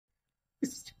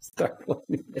Start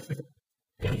playing it.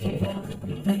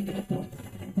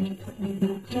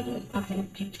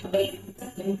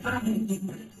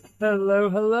 Hello,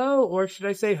 hello, or should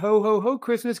I say ho, ho, ho,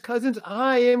 Christmas cousins.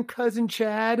 I am Cousin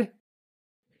Chad.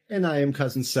 And I am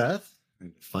Cousin Seth.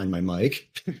 Find my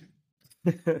mic.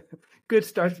 Good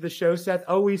start to the show, Seth.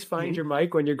 Always find your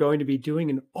mic when you're going to be doing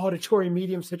an auditory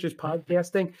medium such as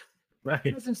podcasting.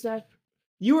 Right. Cousin Seth,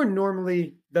 you are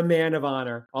normally the man of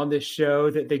honor on this show,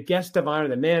 the guest of honor,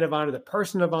 the man of honor, the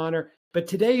person of honor. But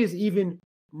today is even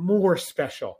more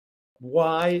special.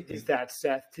 Why is that,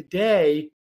 Seth?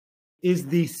 Today is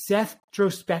the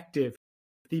Sethtrospective,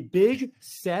 the big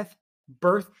Seth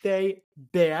birthday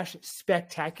bash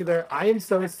spectacular. I am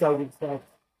so excited, Seth.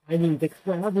 I mean, the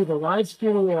crowd, the live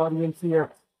streaming audience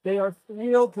here, they are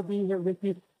thrilled to be here with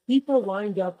you. People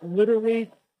lined up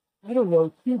literally, I don't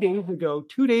know, 2 days ago.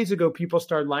 2 days ago, people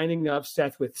started lining up,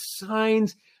 Seth, with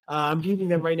signs. I'm giving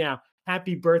them right now.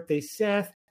 Happy birthday,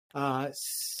 Seth.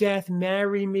 Seth,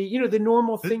 marry me. You know, the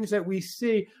normal things that we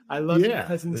see. I love you,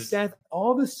 Cousin Seth.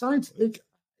 All the signs.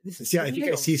 I think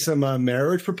I see some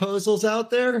marriage proposals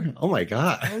out there. Oh, my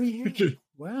God. Oh, yeah.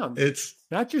 Wow. It's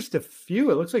not just a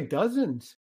few. It looks like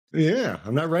dozens. Yeah,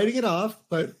 I'm not writing it off,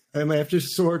 but I might have to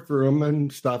sort through them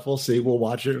and stuff. We'll see. We'll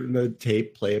watch it in the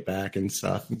tape, play it back and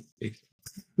stuff.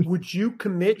 Would you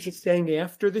commit to staying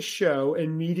after the show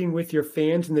and meeting with your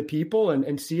fans and the people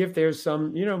and see if there's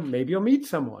some, you know, maybe you'll meet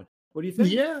someone? What do you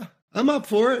think? Yeah, I'm up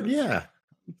for it. Yeah.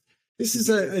 This is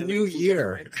a new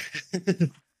year.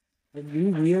 A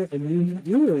new year, a new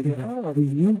year. Oh,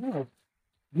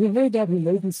 you heard that we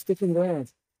may be sticking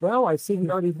around. Well, I see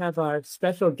we already have our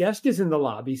special guest is in the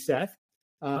lobby, Seth.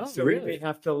 So really? We may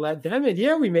have to let them in.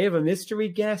 Yeah, we may have a mystery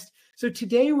guest. So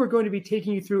today we're going to be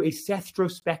taking you through a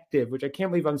Sethtrospective, which I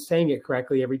can't believe I'm saying it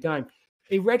correctly every time.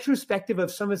 A retrospective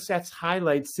of some of Seth's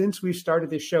highlights since we started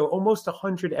this show almost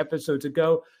 100 episodes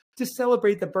ago to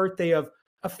celebrate the birthday of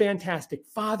a fantastic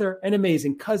father, an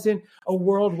amazing cousin, a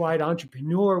worldwide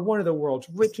entrepreneur, one of the world's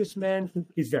richest men.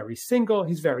 He's very single.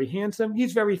 He's very handsome.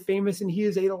 He's very famous, and he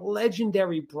is a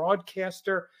legendary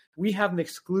broadcaster. We have him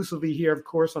exclusively here, of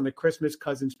course, on the Christmas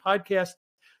Cousins podcast.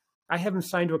 I have him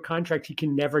signed to a contract he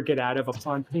can never get out of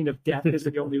upon pain of death is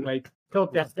the only way. Till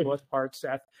death do us part,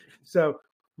 Seth. So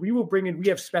we will bring in, we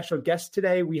have special guests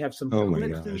today. We have some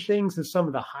clips and things and some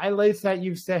of the highlights that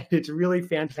you've said. It's really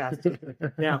fantastic.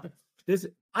 Now,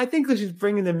 I think let's just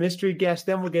bring in the mystery guest.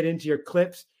 Then we'll get into your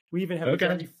clips. We even have a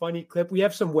very funny clip. We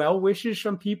have some well wishes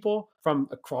from people from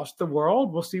across the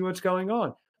world. We'll see what's going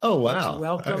on. Oh, wow.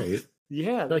 Welcome. Right.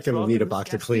 Yeah. I can need a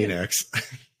box of Kleenex.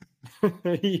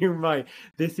 You might.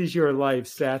 This is your life,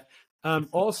 Seth.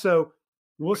 Also,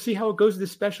 we'll see how it goes with the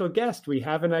special guest. We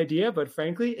have an idea, but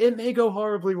frankly, it may go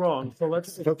horribly wrong. So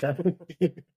let's. Okay.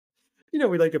 You know,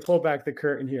 we like to pull back the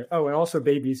curtain here. Oh, and also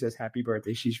Baby says happy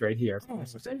birthday. She's right here. Oh,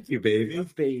 thank you, baby.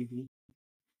 Baby.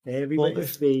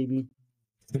 Everybody's baby.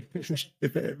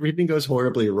 If everything goes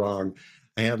horribly wrong,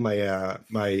 I have my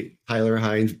my Tyler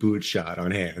Hines boot shot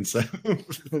on hand. So,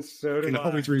 so can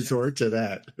always resort to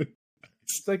that.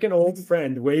 It's like an old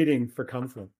friend waiting for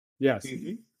comfort. Yes.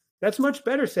 Mm-hmm. That's much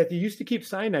better, Seth. You used to keep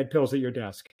cyanide pills at your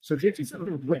desk. So this is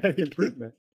an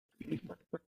improvement.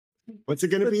 What's it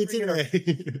going to be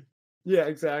today? Yeah,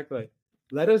 exactly.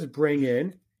 Let us bring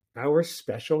in our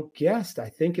special guest. I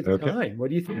think it's time. What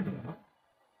do you think? You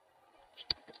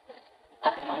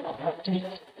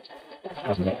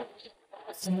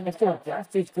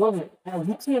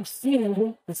can't see him.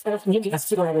 You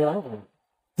don't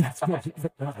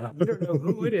know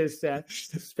who it is, Seth.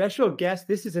 Special guest.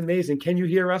 This is amazing. Can you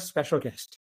hear us, special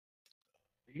guest?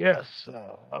 Yes.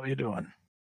 How are you doing?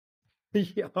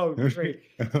 Oh, great.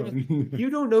 You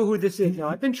don't know who this is now.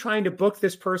 I've been trying to book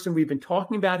this person. We've been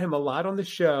talking about him a lot on the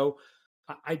show.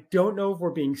 I don't know if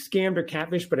we're being scammed or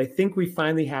catfished, but I think we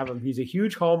finally have him. He's a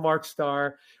huge Hallmark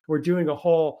star. We're doing a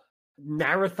whole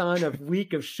marathon of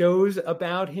week of shows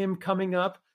about him coming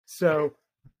up. So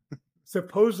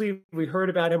supposedly we heard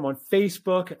about him on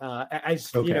Facebook.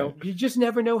 You know, you just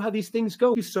never know how these things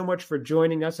go. Thank you so much for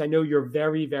joining us. I know you're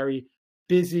very, very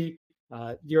busy.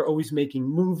 You're always making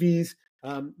movies.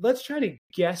 Let's try to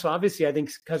guess. Obviously, I think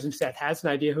Cousin Seth has an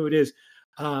idea who it is.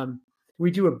 We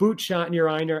do a boot shot in your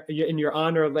honor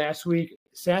last week.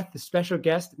 Seth, the special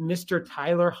guest, Mr.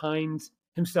 Tyler Hines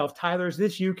himself. Tyler, is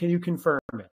this you? Can you confirm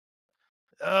it?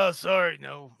 Sorry.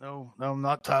 No, I'm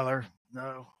not Tyler.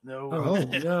 No. Oh,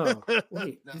 no.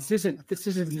 Wait, no. This isn't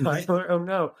Tyler. Oh,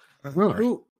 no.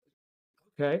 Who?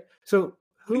 Okay. So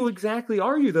who exactly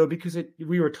are you, though? Because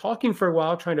we were talking for a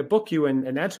while trying to book you,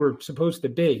 and that's where we're supposed to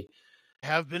be. I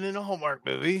have been in a Hallmark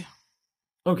movie.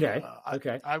 Okay.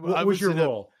 Okay. What was your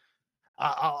role?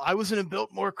 I was in a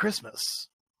Biltmore Christmas.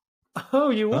 Oh,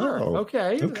 you were. Oh,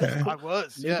 Okay. okay. I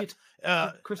was. Maybe Yeah. it's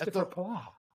At Christopher Paul.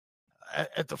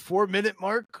 the 4-minute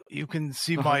mark, you can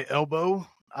see my elbow.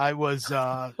 I was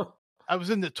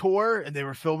in the tour, and they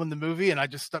were filming the movie, and I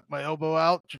just stuck my elbow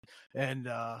out, and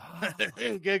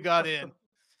got in.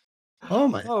 Oh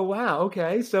my! Oh, wow.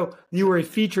 Okay. So you were a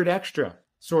featured extra,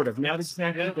 sort of. Not Yes.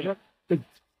 exactly the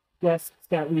guest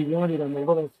that we wanted on the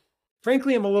little.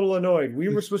 Frankly, I'm a little annoyed. We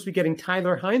were supposed to be getting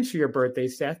Tyler Hines for your birthday,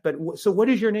 Seth. But so what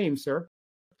is your name, sir?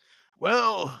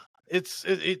 Well,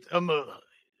 I'm a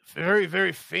very,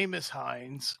 very famous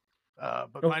Hines,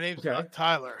 but my name's not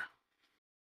Tyler.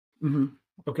 Mm-hmm.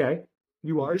 Okay.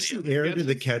 You are? Is he heir to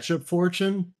the ketchup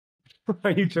fortune?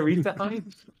 Are you Teresa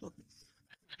Hines?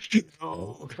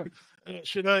 Oh.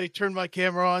 Should I turn my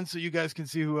camera on so you guys can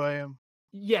see who I am?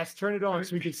 Yes, turn it on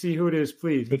so we can see who it is,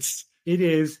 please. It's It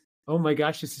is. Oh my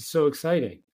gosh, this is so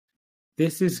exciting.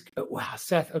 This is wow,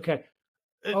 Seth. Okay.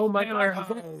 Oh my Taylor God.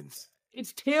 Hines.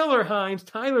 It's Taylor Hines.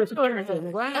 Tyler's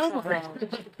Hines. Wow.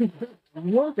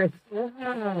 Look at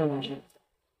that.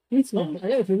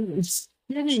 it's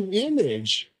stunning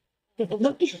image.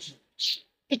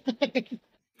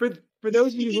 For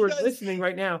those of you who are listening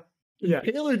right now, yeah.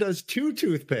 Taylor does 2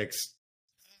 toothpicks.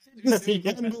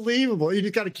 Unbelievable. You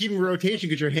just got to keep them in rotation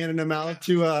because you're handing them out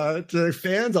to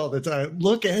fans all the time.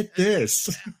 Look at this.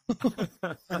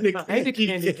 And a candy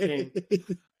cane.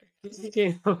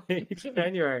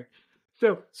 January.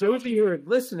 So those of you who are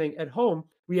listening at home,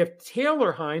 we have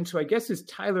Taylor Hines, who I guess is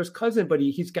Tyler's cousin, but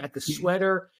he's got the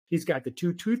sweater, he's got the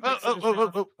 2 toothpicks.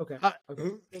 Okay.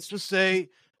 Let's just say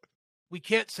we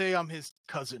can't say I'm his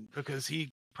cousin because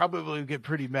he probably would get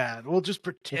pretty mad. We'll just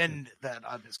pretend that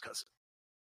I'm his cousin.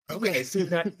 Okay, so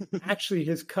that actually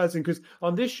his cousin, because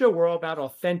on this show we're all about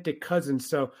authentic cousins.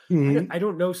 So I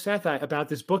don't know, Seth, about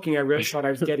this booking. I really thought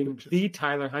I was getting the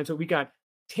Tyler Hines, but we got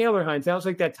Taylor Hines. That was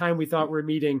like that time we thought we were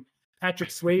meeting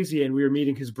Patrick Swayze and we were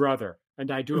meeting his brother. And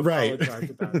I do apologize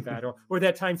about that. Or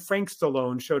that time Frank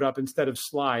Stallone showed up instead of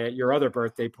Sly at your other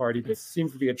birthday party. This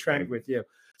seems to be a trend with you.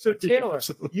 So Taylor,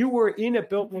 you were in a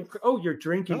Biltmore. Oh, you're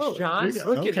drinking shots.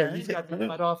 Look at him. He's got the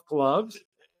cut off gloves.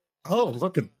 Oh,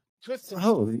 look at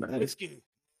Whiskey.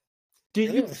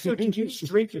 Did you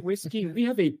drink whiskey? We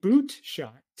have a boot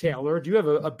shot, Taylor. Do you have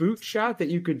a boot shot that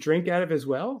you could drink out of as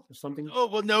well, or something? Oh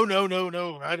well, no.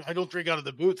 I don't drink out of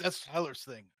the booth. That's Tyler's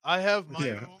thing. I have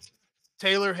my own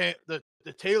Taylor, the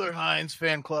Taylor Hines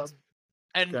fan club,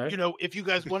 and if you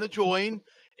guys want to join,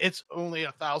 it's only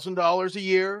 $1,000 a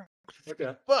year.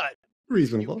 Okay, but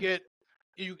reasonable.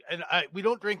 We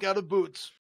don't drink out of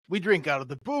boots. We drink out of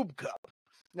the boob cup.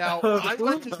 Now,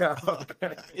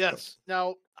 yes.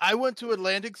 Now, I went to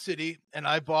Atlantic City and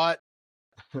I bought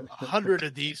 100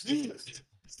 of these things.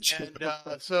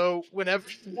 And so whenever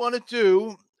you want to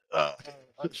do a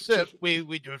sip, we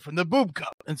do it from the boob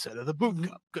cup instead of the boob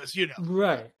cup because,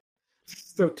 Right.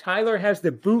 So Tyler has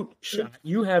the boot shot.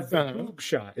 You have the boob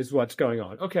shot is what's going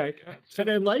on. Okay. And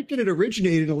I like that it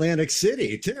originated in Atlantic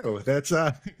City, too. That's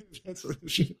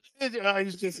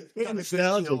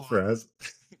nostalgic for us.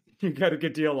 You got a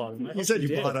good deal on them. You said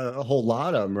you bought a whole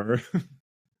lot of them, or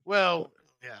well,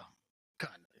 yeah,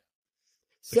 kind of.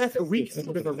 Seth, we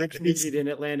sort of originated in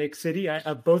Atlantic City.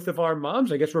 Both of our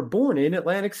moms, I guess, were born in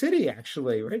Atlantic City,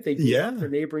 actually, right? They grew up in the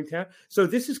neighboring town. So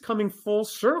this is coming full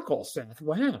circle, Seth.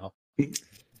 Wow.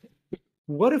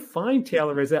 What a find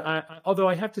Taylor is. Although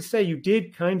I have to say, you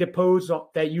did kind of pose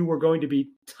that you were going to be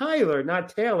Tyler, not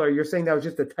Taylor. You're saying that was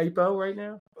just a typo right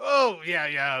now? Oh,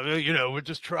 yeah. We're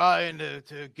just trying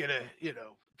to get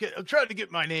I'm trying to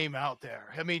get my name out there.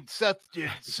 I mean, Seth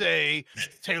did say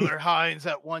Taylor Hines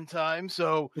at one time,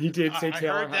 so he did say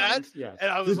Taylor Hines. That, and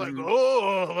I was like,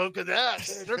 "Oh, look at that!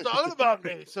 They're talking about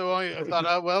me." So I thought,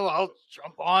 I'll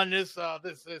jump on this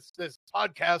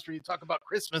podcast where you talk about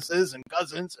Christmases and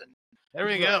cousins and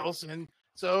everything else. And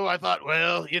so I thought,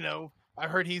 I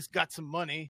heard he's got some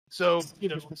money. So,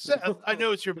 Seth, I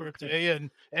know it's your birthday, and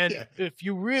if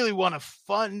you really want to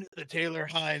fund the Taylor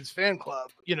Hines fan club,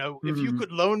 if you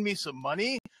could loan me some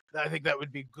money, I think that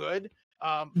would be good.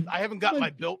 I haven't got my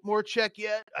Biltmore check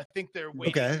yet. I think they're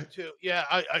waiting to. Yeah,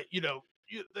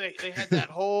 they had that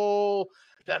whole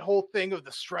thing of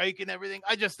the strike and everything.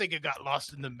 I just think it got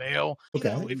lost in the mail.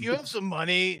 Okay. If you have some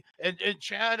money, and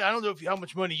Chad, I don't know how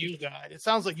much money you got. It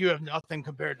sounds like you have nothing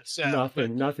compared to Seth.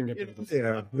 Nothing compared to Seth.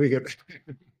 Yeah, we get.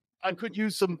 I could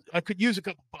use a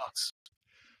couple bucks.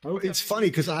 Okay. It's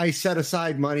funny because I set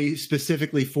aside money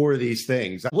specifically for these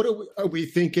things. What are we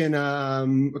thinking? A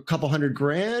couple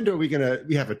 $100,000? Are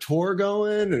we have a tour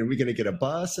going? And are we gonna get a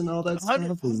bus and all that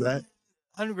stuff? Is that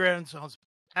 $100,000 sounds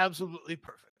absolutely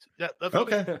perfect. Yeah, that's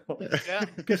Okay. Yeah.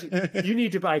 Because you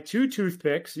need to buy 2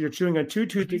 toothpicks. You're chewing on 2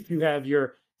 toothpicks. You have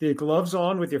the gloves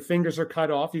on with your fingers are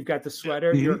cut off. You've got the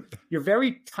sweater. Mhm. You're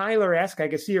very Tyler-esque. I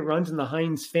can see it runs in the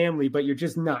Heinz family, but you're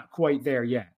just not quite there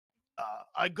yet.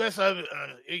 I guess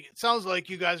it sounds like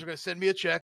you guys are going to send me a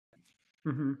check.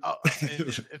 Mhm.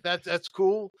 If that's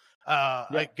cool.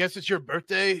 I guess it's your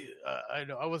birthday. I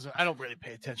don't really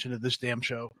pay attention to this damn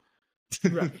show.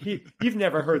 Right. You've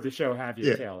never heard the show, have you,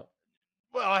 Yeah. Taylor?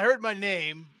 Well, I heard my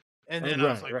name, and then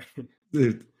I was like,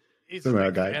 Dude, he's Some a other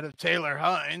big guy. fan of Taylor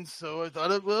Hines, so I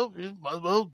thought, well, you might as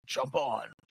well jump on.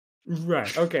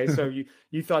 Right. Okay. So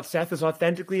you thought Seth is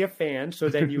authentically a fan, so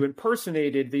then you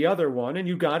impersonated the other one, and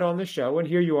you got on the show, and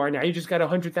here you are. Now you just got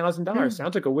 $100,000.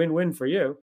 Sounds like a win-win for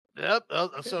you. Yep.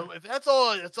 So if that's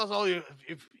all you,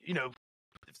 if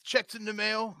checks in the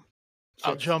mail,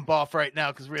 I'll jump off right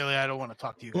now because really I don't want to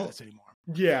talk to you guys anymore.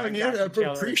 Yeah. and got I you,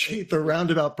 Taylor. appreciate the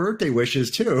roundabout birthday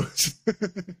wishes too.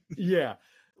 Yeah.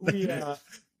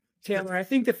 Taylor, I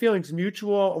think the feeling's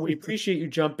mutual. We appreciate you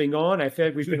jumping on. I feel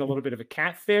like we've been a little bit of a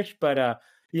catfish, but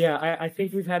I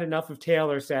think we've had enough of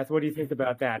Taylor, Seth. What do you think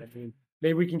about that? I mean,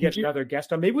 maybe we can get another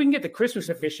guest on. Maybe we can get the Christmas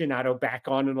aficionado back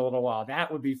on in a little while.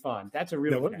 That would be fun. That's a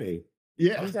real That would be.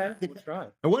 Yeah. Okay, let's try.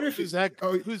 I wonder if Who's that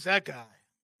guy?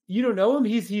 You don't know him?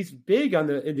 He's big in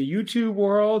the YouTube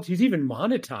world. He's even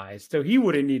monetized, so he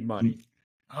wouldn't need money.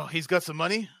 Oh, he's got some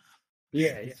money.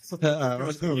 Yeah.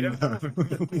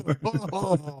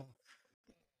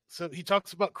 So he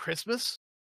talks about Christmas.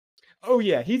 Oh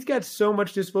yeah, he's got so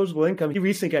much disposable income. He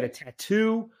recently got a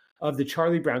tattoo of the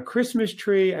Charlie Brown Christmas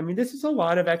tree. I mean, this is a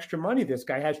lot of extra money this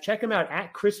guy has. Check him out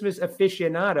at Christmas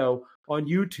Aficionado on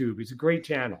YouTube. It's a great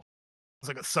channel. It's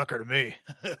like a sucker to me.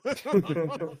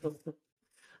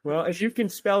 Well, if you can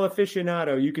spell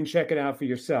aficionado, you can check it out for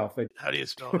yourself. How do you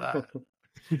spell that?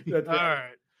 All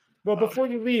right. Well, before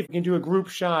you leave, you can do a group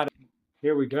shot.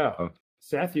 Here we go.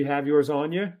 Seth, you have yours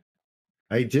on you?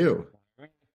 I do.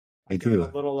 I do. A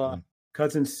little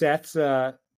cousin Seth's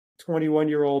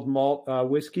 21-year-old malt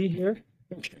whiskey here.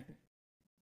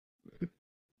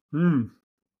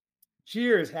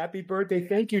 Cheers. Happy birthday.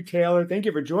 Thank you, Taylor. Thank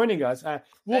you for joining us.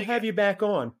 We'll have you back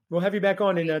on. We'll have you back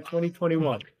on in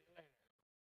 2021.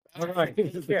 All right.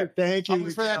 Yeah. Thank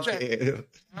you. For that check.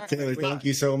 Taylor, thank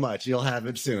you so much. You'll have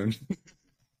it soon.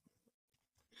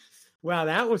 Wow,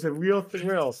 that was a real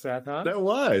thrill, Seth, huh? That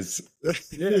was.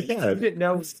 Yeah. You didn't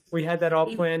know we had that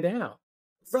all planned out.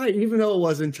 Right, even though it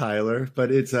wasn't Tyler,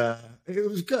 but it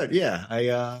was good. Yeah.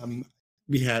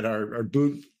 We had our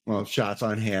boot shots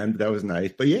on hand. That was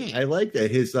nice. But yeah, I liked it.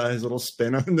 His little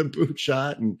spin on the boot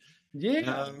shot and that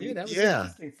was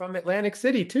interesting. From Atlantic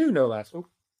City too, no less. Ooh.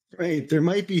 Right. There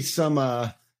might be some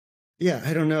I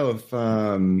don't know if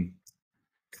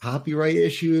copyright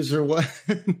issues or what.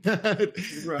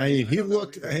 Right. I mean, he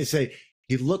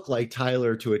looked like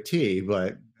Tyler to a T,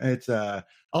 but it's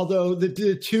although the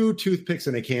 2 toothpicks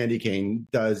and a candy cane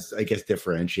does, I guess,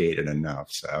 differentiate it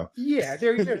enough. So yeah,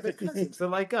 they're cousins. They're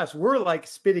like us. We're like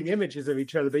spitting images of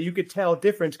each other, but you could tell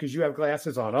difference because you have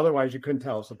glasses on. Otherwise, you couldn't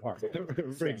tell us apart.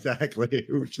 Exactly.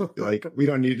 Like we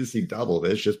don't need to see double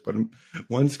this. Just put them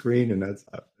one screen, and that's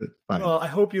fine. Well, I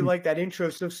hope you like that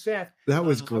intro. So, Seth, that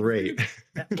was great.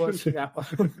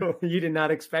 You did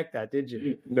not expect that, did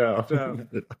you? No. So,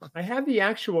 I have the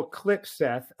actual clip,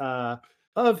 Seth,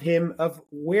 of him, of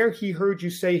where he heard you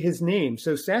say his name.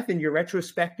 So, Seth, in your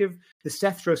retrospective, the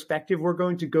Sethtrospective, we're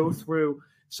going to go through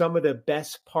some of the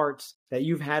best parts that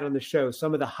you've had on the show,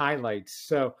 some of the highlights.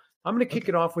 So, I'm going to kick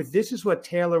it off with this is what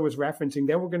Taylor was referencing.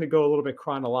 Then we're going to go a little bit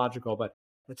chronological, but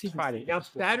let's see. Friday. Now,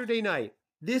 Saturday night.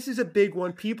 This is a big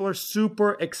one. People are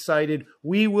super excited.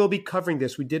 We will be covering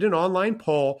this. We did an online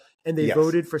poll, and they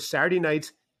voted for Saturday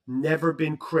night's Never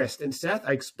Been Christ. And Seth,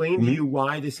 I explained to you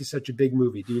why this is such a big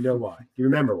movie. Do you know why? Do you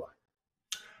remember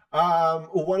why?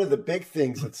 One of the big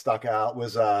things that stuck out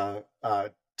was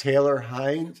Taylor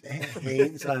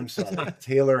Haynes. I'm sorry,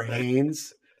 Taylor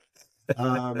Haynes.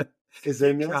 Is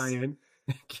in this?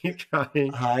 Keep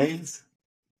trying. Hines.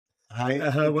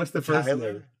 What's the first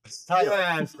name? Tyler,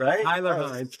 yes, right? Tyler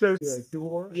Hines. Those Hines.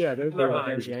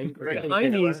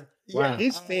 Heinies. Wow.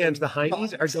 His fans, the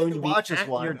Heinies, are going to be at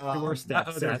your doorstep.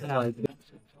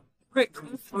 Quick,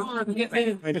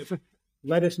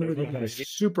 let us know that you're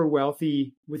super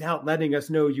wealthy without letting us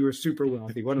know you were super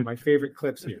wealthy. One of my favorite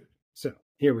clips here. So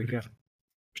here we go.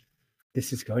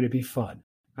 This is going to be fun.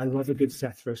 I love a good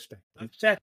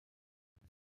Sethtrospective.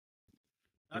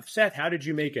 Seth, how did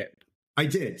you make it? I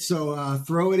did. So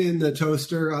throw it in the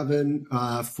toaster oven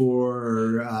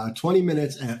for 20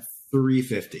 minutes at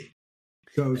 350.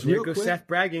 Goes Here real goes quick. Seth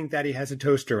bragging that he has a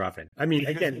toaster oven. I mean,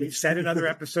 again, we've said in other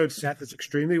episodes, Seth is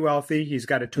extremely wealthy. He's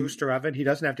got a toaster oven. He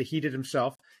doesn't have to heat it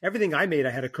himself. Everything I made,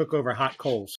 I had to cook over hot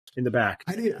coals in the back.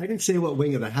 I didn't say what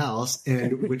wing of the house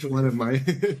and which one of my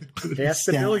That's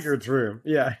the billiards room.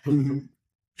 Yeah.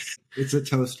 It's a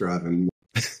toaster oven.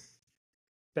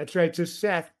 That's right. So,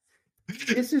 Seth,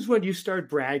 this is when you start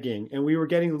bragging, and we were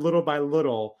getting little by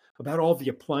little about all the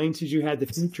appliances you had, the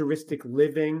futuristic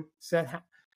living. Seth,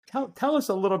 tell us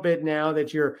a little bit now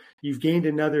that you've gained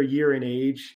another year in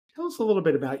age. Tell us a little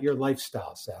bit about your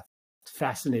lifestyle, Seth. It's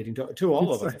fascinating to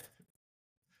all of us.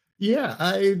 Yeah,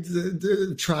 I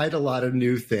tried a lot of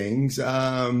new things.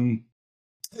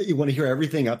 You want to hear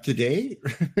everything up to date?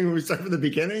 We start from the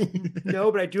beginning.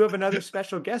 No, but I do have another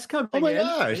special guest coming in. Oh my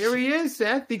gosh! Here he is,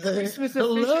 Seth. The Christmas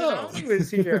hello. aficionado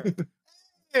is here.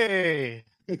 Hey.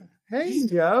 Hey,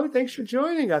 Joe. Thanks for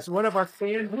joining us. One of our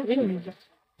fans.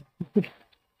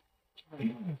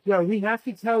 Joe, we have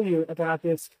to tell you about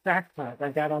this crackpot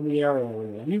I got on the air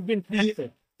earlier. You've been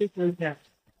tested.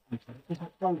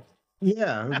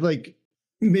 Yeah, like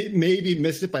maybe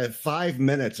missed it by 5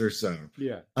 minutes or so.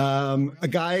 Yeah. A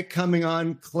guy coming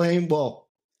on claimed, well,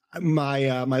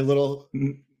 my little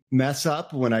mess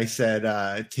up when I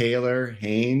said Taylor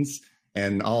Haynes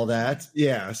and all that.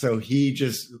 Yeah, so he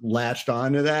just latched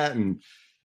onto that, and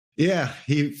yeah,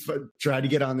 he tried to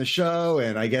get on the show,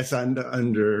 and I guess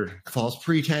under false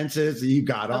pretenses, he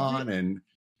got on, and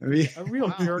I mean, a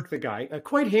real jerk, the guy.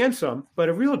 Quite handsome, but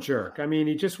a real jerk. I mean,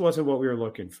 he just wasn't what we were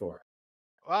looking for.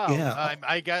 Wow. Yeah.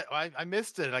 I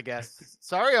missed it, I guess.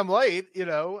 Sorry I'm late,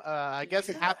 I guess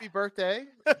happy birthday.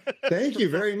 Thank you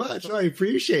very much. I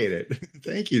appreciate it.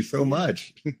 Thank you so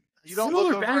much. You don't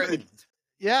look over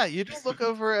you don't look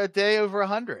over a day over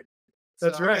 100.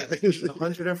 That's So- right.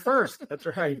 101st. That's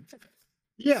right.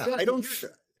 Yeah, I don't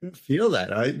feel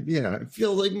that. I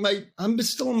feel like I'm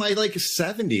still in my like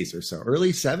 70s or so,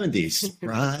 early 70s,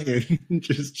 right?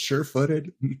 Just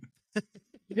sure-footed.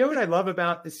 You know what I love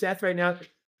about Seth right now?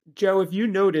 Joe, if you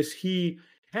notice, he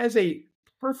has a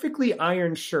perfectly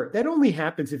ironed shirt. That only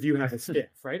happens if you have a stiff,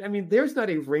 right? I mean, there's not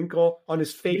a wrinkle on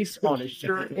his face, on his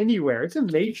shirt, anywhere. It's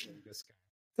amazing, this guy.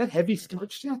 Is that heavy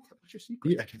starch, Seth? What's your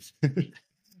secret? Yeah.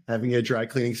 Having a dry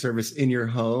cleaning service in your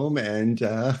home and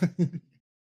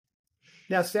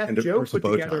Now, Seth, and of Joe course, put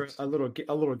a together Botox.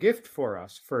 a little gift for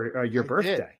us for your I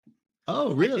birthday. did.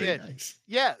 oh, really? did. Nice.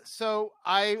 Yeah, so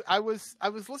I was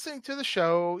listening to the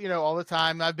show, all the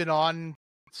time. I've been on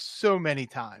so many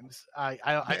times.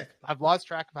 I've lost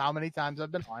track of how many times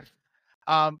I've been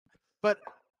on. But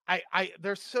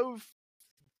there's so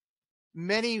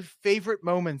many favorite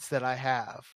moments that I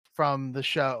have from the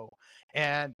show,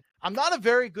 and I'm not a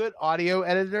very good audio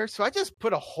editor, so I just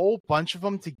put a whole bunch of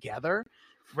them together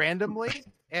randomly,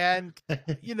 and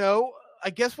I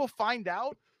guess we'll find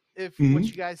out if what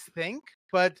you guys think.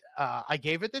 But I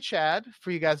gave it to Chad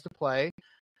for you guys to play,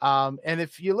 and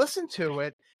if you listen to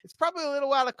it, it's probably a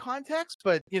little out of context,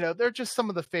 but they're just some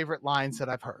of the favorite lines that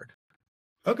I've heard.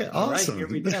 Okay, awesome. All right, here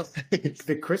we go.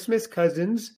 The Christmas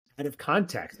Cousins out of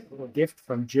context. A little gift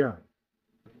from Joe.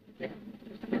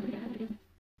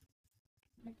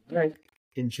 All right,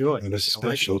 enjoy. And a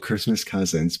special Christmas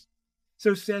Cousins.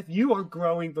 So, Seth, you are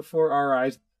growing before our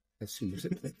eyes. Let's see.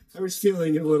 I was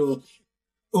feeling a little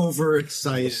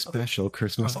overexcited. Special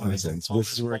Christmas Cousins.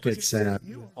 This is where it gets sad.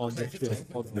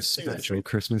 The special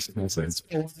Christmas Cousins.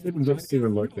 I didn't just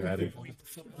even look at it.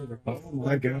 Oh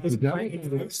my God.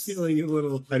 I was feeling a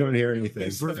little. I don't hear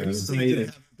anything.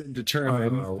 Overexcited. Been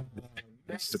determined.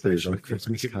 Special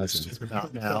Christmas Cousins.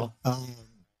 About now.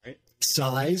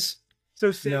 Size.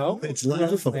 So, Seth, No, it's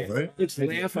laughable, right? It's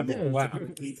laughable. Wow.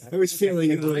 I was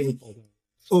feeling a little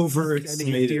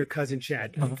overexcited. Dear cousin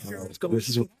Chad. This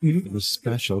is the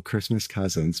special Christmas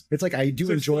Cousins. It's like I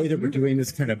do enjoy that we're doing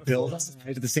this kind of build.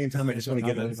 At the same time, I just want to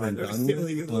get it done. I was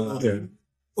feeling a little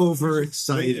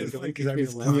overexcited because I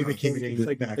was communicating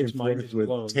back and forth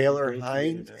with Taylor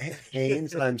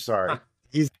Haynes. I'm sorry.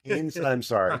 He's Haynes. I'm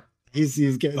sorry. He's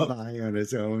getting by on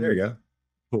his own. There you go.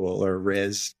 Cool or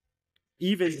Riz.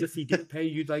 Even if he didn't pay,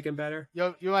 you'd like him better?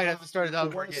 You might have to start it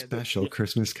over again. Special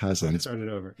Christmas Cousins. Start it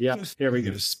over. Yeah, here we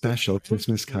go. Special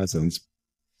Christmas Cousins.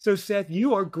 So, Seth,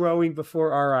 you are growing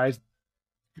before our eyes.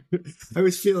 I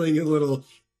was feeling a little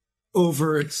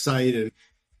overexcited.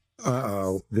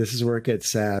 Uh-oh. This is where it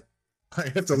gets sad. I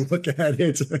have to look at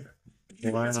it.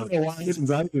 Wow. It's been a while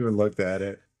since I've even looked at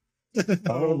it.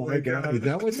 Oh my God. Is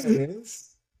that what it is?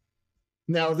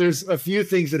 Now, there's a few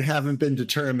things that haven't been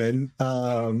determined.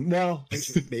 Well,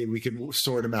 maybe we can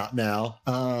sort them out now.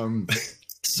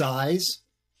 Size.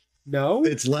 No,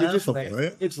 It's laughable,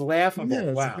 right? It's laughable.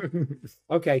 Yes. Wow.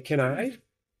 Okay, can I?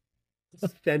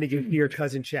 Sending you your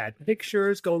cousin Chad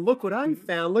pictures, going, look what I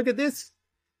found. Look at this.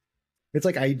 It's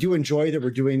like I do enjoy that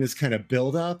we're doing this kind of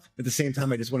build up. At the same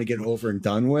time, I just want to get it over and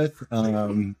done with.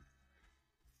 Oh,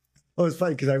 it's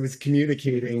funny because I was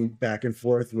communicating back and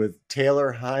forth with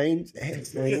Taylor Hines.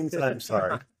 I'm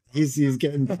sorry. He's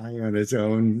getting by on his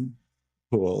own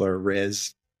pool or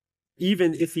Riz.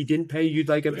 Even if he didn't pay, you'd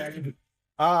like him back?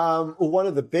 One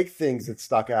of the big things that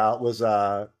stuck out was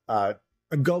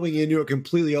going into it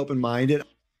completely open-minded.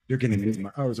 You're going to meet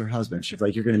I was her husband. She's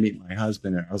like, you're going to meet my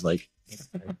husband. And I was like,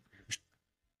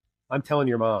 I'm telling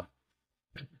your mom.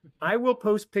 I will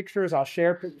post pictures. I'll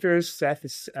share pictures. Seth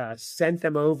has sent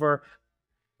them over.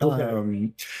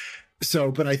 Okay.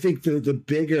 But I think the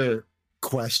bigger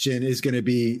question is going to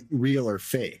be real or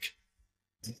fake.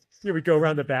 Here we go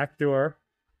around the back door.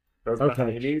 Those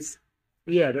behindies?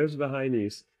 Yeah, those are the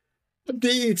heinies.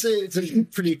 It's a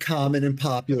pretty common and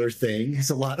popular thing. It's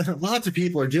lots of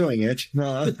people are doing it.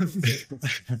 I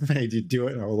did do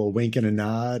it, a little wink and a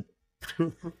nod.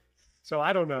 So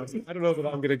I don't know. I don't know that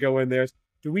I'm going to go in there.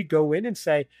 Do we go in and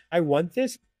say, I want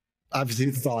this? Obviously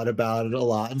thought about it a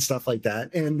lot and stuff like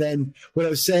that. And then what I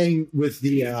was saying with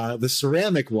the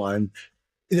ceramic one,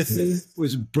 the thing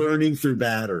was burning through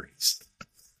batteries.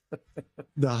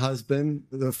 The husband,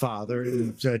 the father,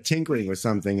 is tinkering with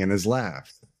something in his lap.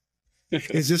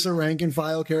 Is this a rank and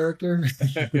file character?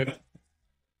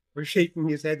 We're shaking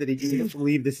his head that he can't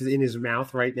believe this is in his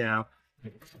mouth right now.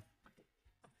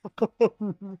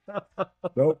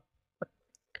 Nope.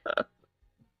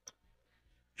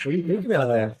 What do you think about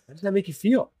that? How does that make you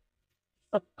feel?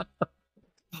 Oh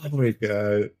my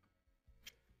god.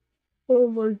 Oh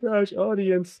my gosh,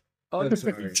 audience.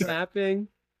 Clapping.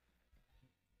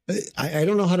 I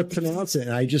don't know how to pronounce it.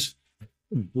 I just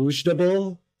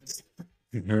boostable.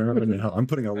 I'm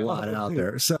putting a lot out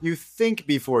there. So you think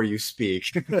before you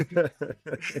speak.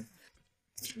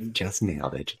 Just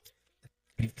nailed it.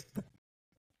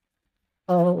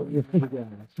 Oh my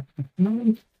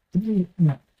gosh.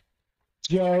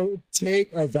 Joe,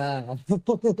 take a bow.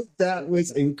 That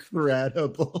was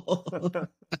incredible.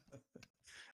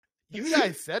 You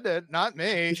guys said it, not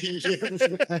me.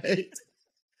 Right.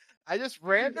 I just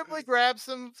randomly grabbed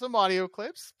some audio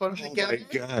clips, put them together. Oh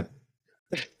my god.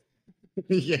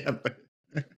 Yeah, but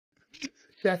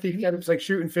Seth, it was like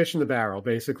shooting fish in the barrel,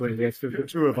 basically. It's the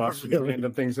two of us, the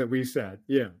random things that we said.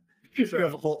 Yeah. You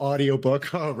have a whole audio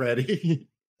book already.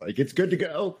 Like, it's good to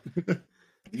go.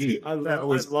 That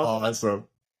was awesome.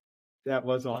 That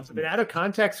was awesome. And out of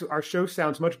context, our show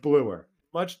sounds much bluer,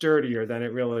 much dirtier than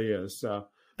it really is. So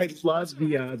I love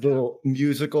the little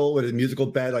musical, with a musical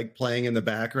bed like playing in the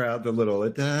background, the little or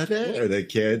the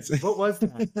kids. What was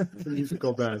that? The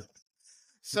musical bed.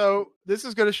 So this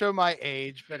is going to show my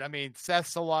age, but I mean,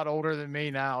 Seth's a lot older than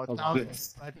me now.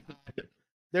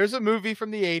 There's a movie from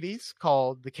the 80s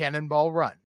called The Cannonball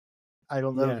Run. I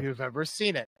don't know if you've ever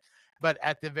seen it, but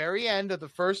at the very end of the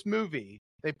first movie,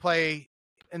 they play,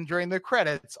 and during the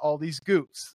credits, all these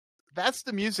goofs. That's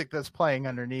the music that's playing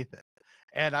underneath it.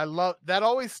 And I love that.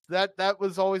 That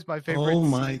was always my favorite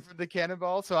scene for the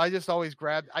Cannonball. So I just always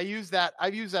I've used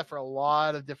that for a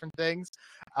lot of different things.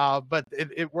 But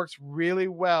it works really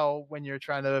well when you're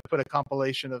trying to put a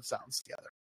compilation of sounds together.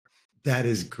 That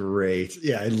is great.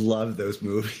 Yeah, I love those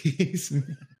movies.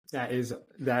 That is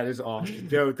awesome.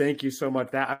 Joe, thank you so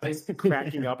much. That I was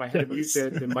cracking up. I had to mute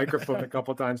the microphone a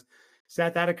couple times.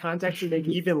 Seth, out of context would make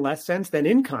even less sense than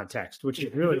in context, which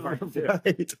is really hard to do.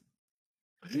 Right.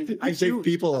 I save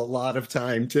people a lot of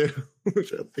time too.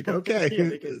 Like, okay,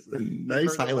 it's a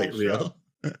nice highlight reel.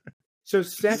 So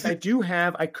Seth, I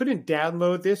couldn't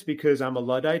download this because I'm a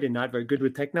Luddite and not very good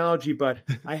with technology, but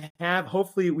I have,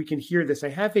 hopefully we can hear this. I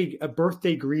have a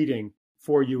birthday greeting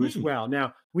for you as well.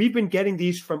 Now, we've been getting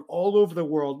these from all over the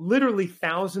world, literally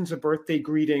thousands of birthday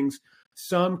greetings,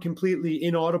 some completely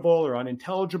inaudible or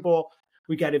unintelligible.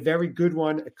 We got a very good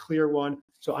one, a clear one.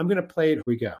 So I'm going to play it. Here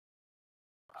we go.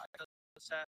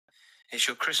 It's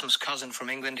your Christmas cousin from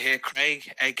England here,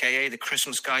 Craig, a.k.a. the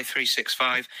Christmas Guy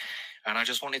 365, and I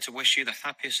just wanted to wish you the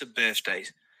happiest of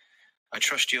birthdays. I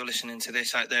trust you're listening to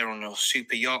this out there on your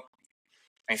super yacht.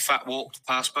 I in fact walked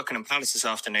past Buckingham Palace this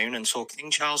afternoon and saw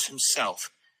King Charles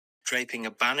himself draping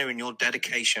a banner in your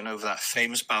dedication over that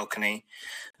famous balcony,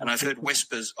 and I've heard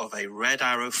whispers of a red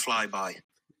arrow flyby,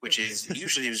 which is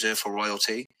usually reserved for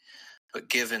royalty, but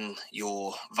given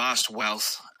your vast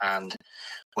wealth and,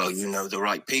 well, you know the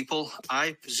right people,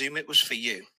 I presume it was for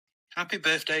you. Happy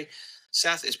birthday,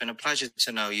 Seth. It's been a pleasure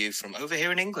to know you from over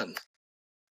here in England.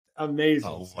 Amazing.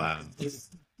 Oh, wow.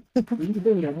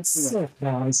 That's so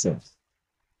awesome.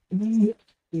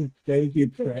 Thank you,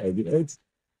 Craig.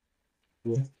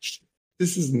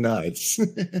 This is nuts.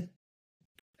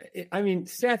 I mean,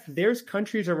 Seth, there's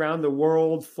countries around the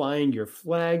world flying your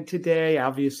flag today.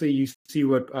 Obviously, you see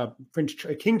what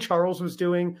King Charles was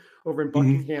doing over in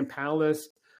Buckingham Palace.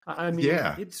 I mean,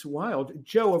 it's wild.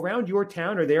 Joe, around your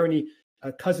town, are there any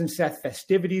Cousin Seth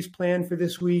festivities planned for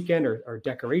this weekend or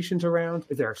decorations around?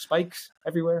 Is there spikes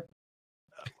everywhere?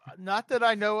 Not that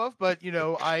I know of, but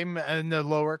I'm in the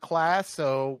lower class,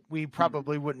 so we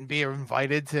probably wouldn't be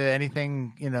invited to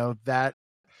anything, that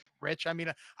rich. I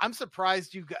mean, I'm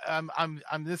surprised I'm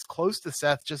this close to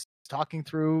Seth just talking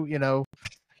through,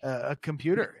 a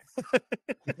computer.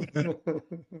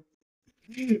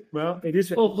 Well, it is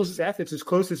Seth. It's as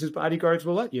close as his bodyguards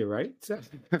will let you, right,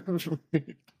 Seth?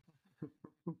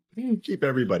 Keep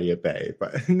everybody at bay,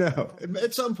 but no.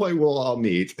 At some point, we'll all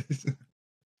meet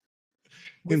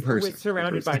in person.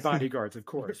 Surrounded by bodyguards, of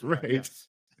course. Right. Yes.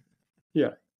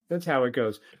 Yeah, that's how it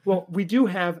goes. Well, we do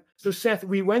have. So, Seth,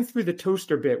 we went through the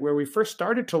toaster bit where we first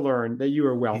started to learn that you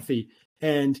were wealthy,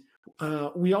 and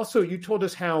you told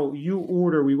us how you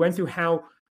order. We went through how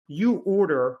you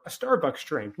order a Starbucks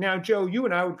drink. Now, Joe, you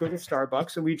and I would go to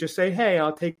Starbucks and we just say, "Hey,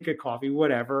 I'll take a coffee,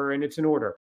 whatever," and it's an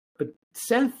order. But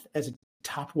Seth, as a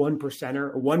top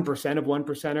 1%er, or 1% of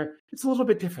 1%er, it's a little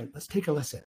bit different. Let's take a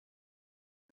listen.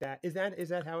 Is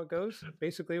that how it goes?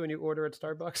 Basically, when you order at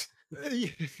Starbucks,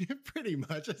 pretty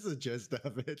much that's the gist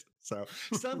of it. So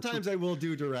sometimes I will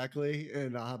do directly,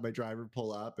 and I'll have my driver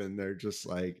pull up, and they're just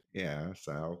like, "Yeah."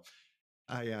 So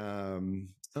I'm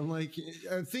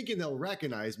thinking they'll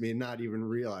recognize me, and not even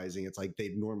realizing it's like they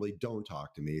normally don't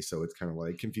talk to me, so it's kind of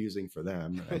like confusing for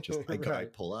them. I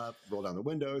pull up, roll down the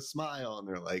window, smile, and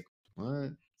they're like,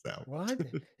 "What?" So what?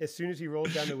 As soon as he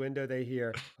rolls down the window, they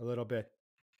hear a little bit.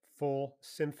 Full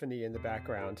symphony in the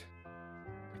background.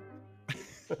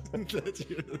 And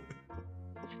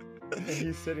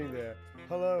he's sitting there.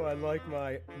 "Hello, I'd like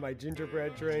my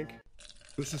gingerbread drink."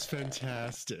 This is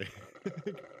fantastic.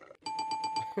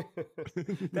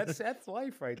 That's Seth's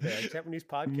life right there, except when he's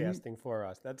podcasting for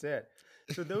us. That's it.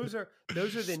 So those are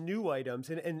the new items.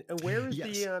 And where is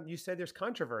you said there's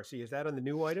controversy. Is that on the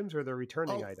new items or the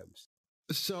returning items?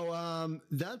 So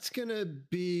that's gonna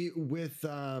be with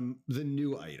the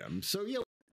new item. So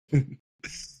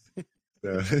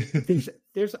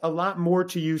there's a lot more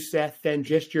to you, Seth, than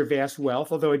just your vast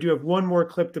wealth. Although I do have one more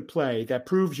clip to play that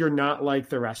proves you're not like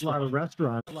the rest. A lot of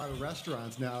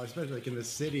restaurants now, especially like in the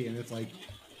city, and it's like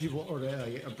people order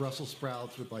like a Brussels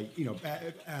sprouts with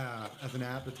as an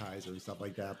appetizer and stuff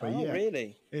like that. But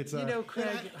really? It's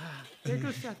Craig. There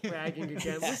goes Seth bragging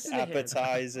again. Listen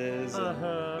Appetizers.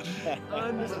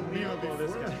 Unbelievable,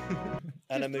 this guy.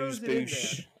 And a moose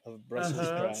bouche of Brussels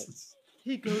sprouts.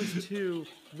 He goes to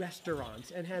restaurants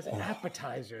and has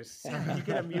appetizers. Seth, you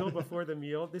get a meal before the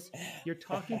meal. You're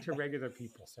talking to regular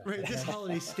people, Seth. Right, this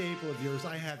holiday staple of yours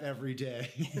I have every day.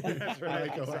 That's right. When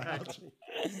I go Exactly.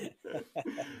 out.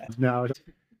 No.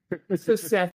 So,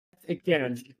 Seth,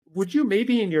 again, would you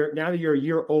maybe now that you're a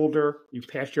year older, you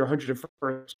passed your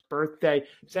 101st birthday,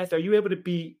 Seth, are you able to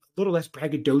be a little less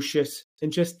braggadocious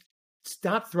and just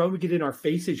stop throwing it in our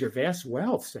faces, your vast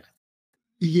wealth, Seth?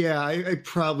 Yeah, I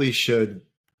probably should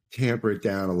tamper it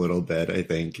down a little bit. I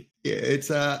think it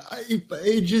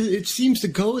seems to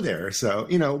go there. So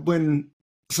when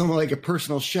someone like a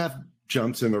personal chef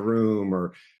jumps in the room,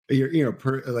 or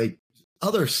like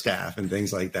other staff and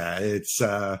things like that, it's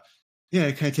it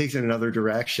kind of takes it in other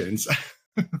directions.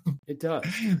 It does,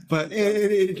 but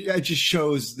it just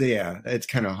shows. It's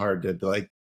kind of hard to be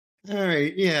like, all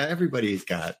right, everybody's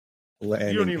got. You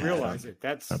don't even realize it.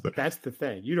 That's the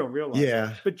thing. You don't realize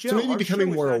it. But Joe, so maybe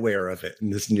becoming more aware of it in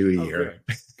this new year.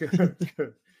 Good.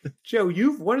 Joe,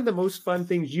 one of the most fun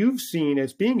things you've seen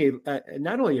as being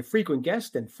not only a frequent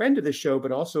guest and friend of the show,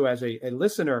 but also as a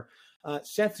listener,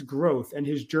 Seth's growth and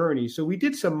his journey. So we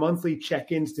did some monthly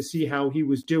check-ins to see how he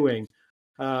was doing.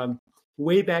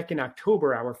 Way back in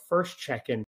October, our first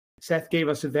check-in, Seth gave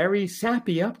us a very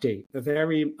sappy update, a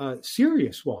very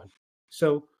serious one.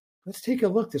 So let's take a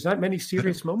look. There's not many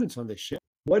serious moments on this show.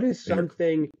 What is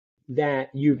something that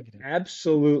you've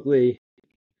absolutely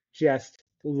just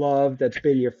loved that's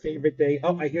been your favorite thing?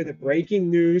 Oh, I hear the breaking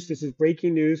news. This is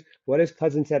breaking news. What has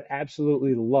Cousin Seth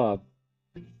absolutely loved?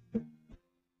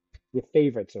 Your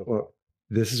favorite so far? Well,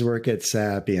 this is where it gets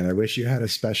sappy, and I wish you had a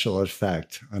special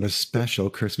effect on a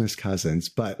special Christmas Cousins.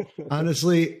 But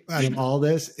honestly, out of all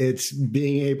this, it's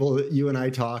being able, you and I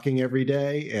talking every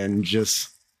day, and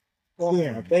just... Oh,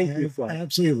 thank you. I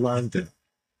absolutely loved it.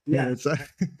 Yeah,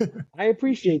 I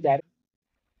appreciate that.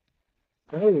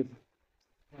 I think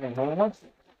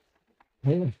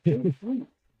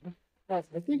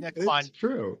Come on.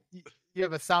 True. You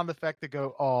have a sound effect to go,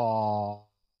 "Aw."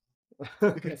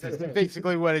 Because that's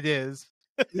basically what it is.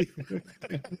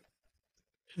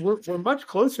 We're much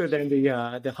closer than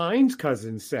the Hines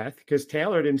cousins, Seth, because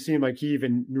Taylor didn't seem like he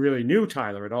even really knew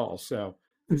Tyler at all. So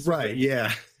Right,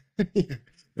 yeah. It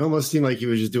almost seemed like he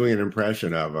was just doing an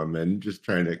impression of him and just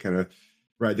trying to kind of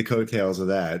ride the coattails of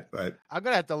that. But I'm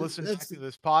gonna have to listen back to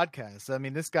this podcast. I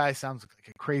mean, this guy sounds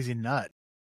like a crazy nut.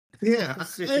 yeah,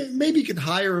 maybe you could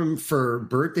hire him for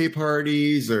birthday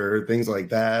parties or things like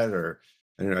that, or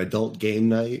an adult game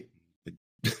night.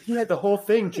 he had the whole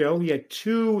thing, Joe. He had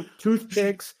 2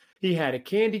 toothpicks. He had a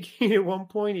candy cane at one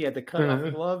point. He had the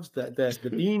cut-off gloves, the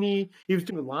beanie. He was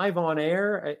doing live on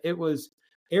air. It was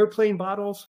airplane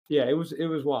bottles. Yeah, it was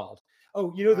wild.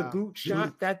 Oh, you know the boot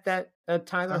shot that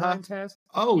Tyler Hines has?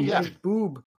 Oh, He yeah. had a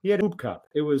boob. He had a boob cup.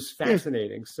 It was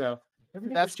fascinating. So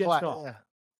That's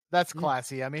That's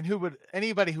classy. I mean,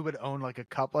 anybody who would own like a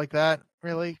cup like that,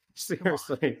 really?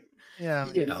 Seriously. Yeah.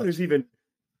 There's even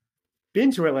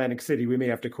been to Atlantic City, we may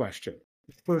have to question.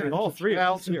 Putting all 3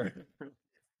 out here.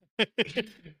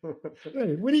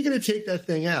 When are you going to take that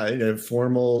thing out? In a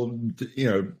formal,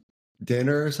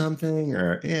 dinner or something?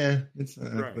 Or it's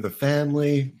Right. with a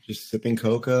family, just sipping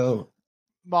cocoa.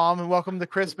 Mom, and welcome to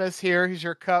Christmas. Here's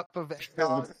your cup of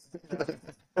eggnog.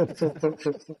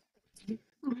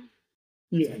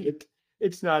 Yeah,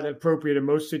 it's not appropriate in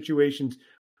most situations.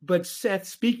 But Seth,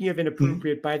 speaking of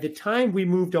inappropriate, by the time we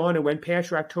moved on and went past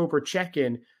your October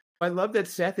check-in, I love that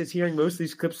Seth is hearing most of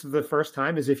these clips for the first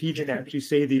time as if he didn't actually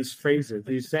say these phrases,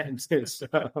 these sentences.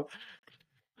 So,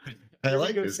 I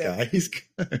like this guy. He's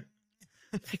good.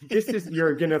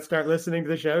 You're going to start listening to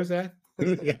the show, Seth?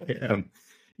 Yeah.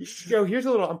 Joe, here's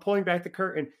a little, I'm pulling back the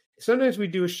curtain. Sometimes we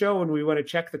do a show and we want to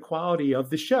check the quality of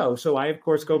the show. So I, of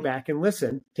course, go back and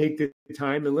listen, take the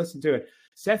time and listen to it.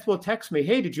 Seth will text me,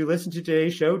 hey, did you listen to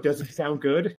today's show? Does it sound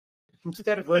good?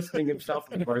 Instead of listening himself,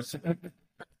 of course.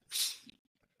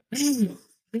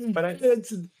 But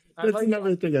That's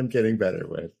another thing I'm getting better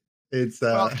with. It's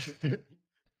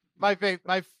my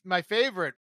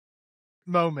favorite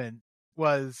moment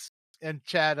was, and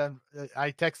Chad,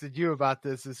 I texted you about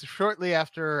this, is shortly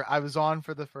after I was on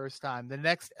for the first time. The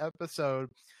next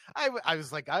episode, I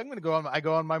was like, I'm going to go on. I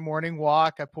go on my morning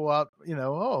walk. I pull up,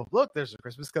 oh, look, there's a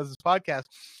Christmas Cousins podcast.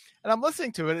 And I'm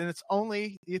listening to it, and it's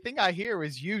only, the thing I hear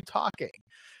is you talking.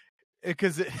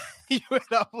 Because you had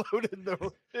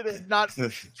uploaded it had not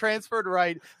transferred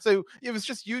right, so it was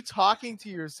just you talking to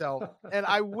yourself. And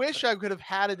I wish I could have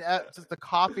had just a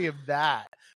copy of that,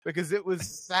 because it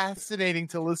was fascinating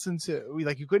to listen to.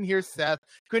 Like, you couldn't hear Seth,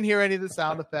 couldn't hear any of the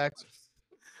sound effects.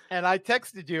 And I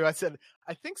texted you. I said,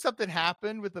 I think something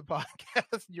happened with the podcast.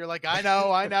 And you're like, I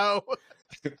know.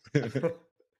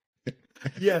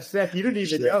 Yeah, Seth, you didn't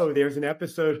even know there's an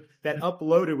episode that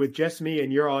uploaded with just me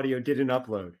and your audio didn't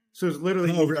upload. So it was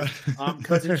literally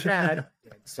cousin Chad,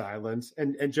 silence,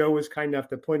 and Joe was kind enough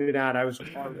to point it out. I was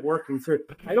working through it.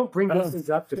 I don't bring those things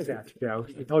up to Seth, Joe.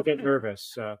 He'll get nervous.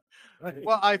 So.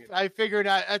 Well, I figured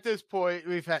at this point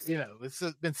we've had, it's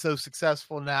been so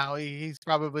successful now. He's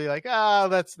probably like,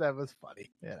 that was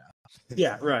funny,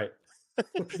 Yeah, right. I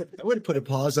would have put a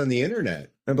pause on the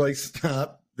internet. I'm like,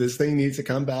 stop. This thing needs to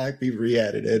come back, be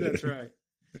re-edited. That's right.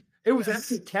 It was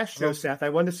actually a test show, Seth. I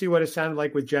wanted to see what it sounded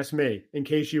like with just me, in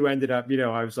case you ended up,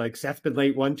 I was like, Seth's been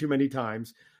late one too many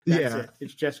times. That's it.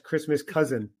 It's just Christmas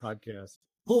Cousin podcast.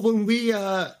 Well, when we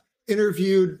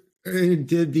interviewed and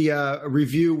did the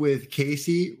review with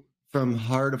Casey from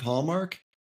Heart of Hallmark,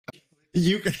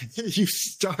 you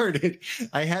started.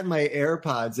 I had my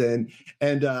AirPods in,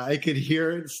 and I could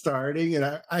hear it starting.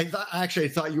 And I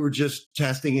thought you were just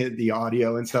testing it, the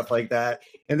audio and stuff like that.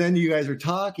 And then you guys were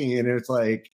talking, and it's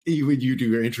like you do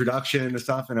your introduction and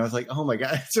stuff. And I was like, oh my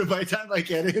god! So by the time I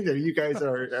get in there, you guys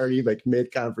are already like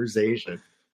mid conversation.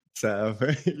 So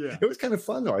it was kind of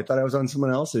fun though. I thought I was on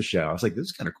someone else's show. I was like, this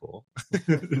is kind of cool.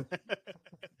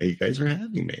 Hey, you guys are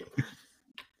having me.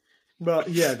 Well,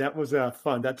 yeah, that was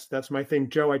fun. That's my thing,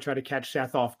 Joe. I try to catch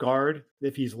Seth off guard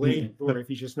if he's late or if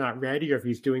he's just not ready or if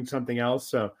he's doing something else.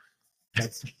 So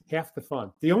that's half the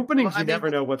fun. The openings, you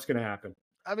never know what's going to happen.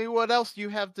 I mean, what else do you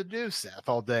have to do, Seth,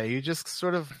 all day? You just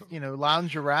sort of,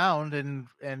 lounge around and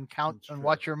count and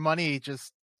watch your money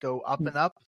just go up and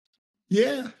up.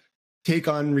 Yeah. Take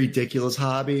on ridiculous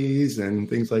hobbies and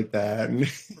things like that.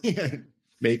 And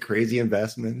make crazy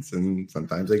investments. And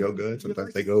sometimes they go good.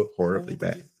 Sometimes they go horribly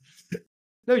bad.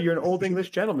 No, you're an old English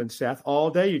gentleman, Seth.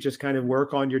 All day you just kind of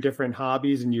work on your different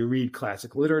hobbies and you read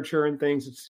classic literature and things.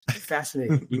 It's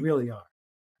fascinating. You really are.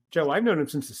 Joe, I've known him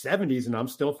since the 70s and I'm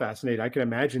still fascinated. I can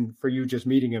imagine for you just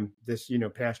meeting him this,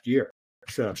 past year.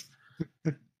 So,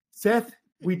 Seth,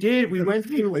 we went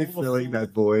through filling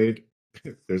that void.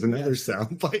 There's another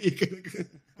sound bite.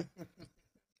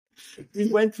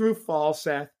 We went through fall,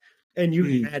 Seth, and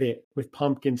you had it with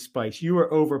pumpkin spice. You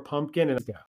were over pumpkin and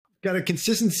Got a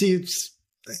consistency. It's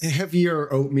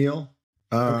heavier oatmeal.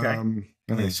 Okay.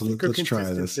 Okay, so let's try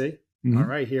this. Mm-hmm. All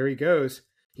right, here he goes.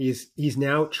 He's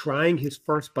now trying his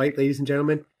first bite, ladies and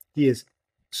gentlemen. He is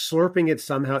slurping it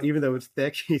somehow, even though it's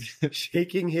thick. He's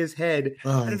shaking his head. I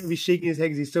don't know if he's shaking his head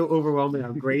because he's so overwhelmed with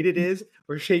how great it is,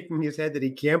 or shaking his head that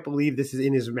he can't believe this is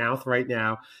in his mouth right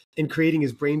now, and creating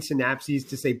his brain synapses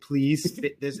to say, please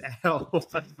spit this out.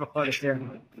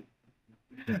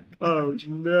 Oh,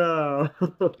 no.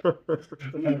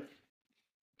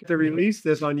 To release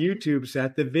this on YouTube,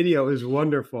 Seth, the video is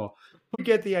wonderful. You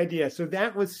get the idea. So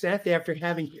that was Seth. After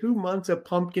having 2 months of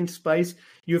pumpkin spice,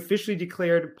 you officially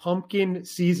declared pumpkin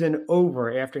season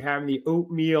over after having the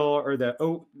oatmeal or the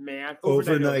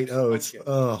overnight oats.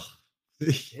 Oh,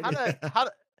 how did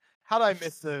I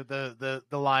miss the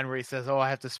line where he says, "Oh, I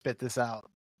have to spit this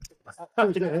out"?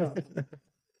 Well,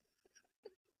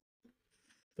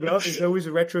 there's always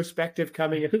a retrospective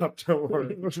coming up. Don't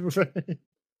worry.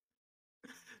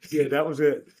 Yeah, that was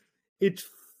it. It's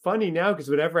funny now because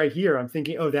whatever I hear, I'm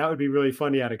thinking, oh, that would be really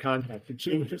funny out of context. It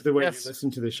changes the way you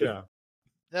listen to the show.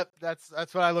 Yep, that's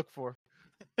what I look for.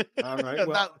 All right.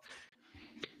 Well,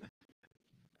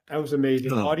 that was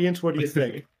amazing. Audience, what do you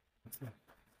think?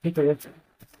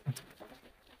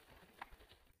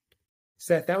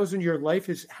 Seth, that was when your life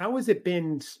is. How has it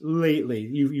been lately?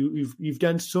 You've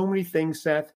done so many things,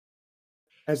 Seth.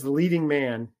 As the leading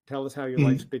man, tell us how your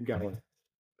life's been going.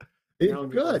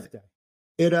 It's good.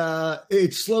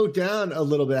 It slowed down a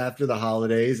little bit after the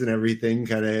holidays and everything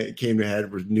kind of came to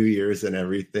head with New Year's and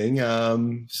everything.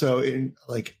 So in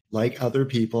like other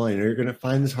people, I know you're going to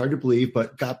find this hard to believe,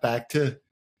 but got back to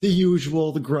the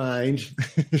usual, the grind.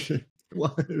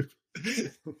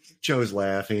 Joe's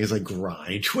laughing. He's like,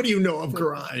 grind? What do you know of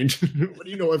grind? What do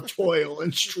you know of toil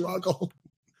and struggle?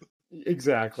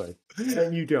 Exactly.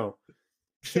 And you don't.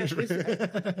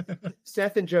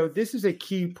 Seth and Joe, this is a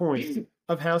key point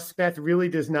of how Seth really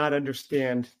does not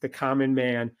understand the common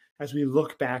man as we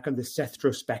look back on the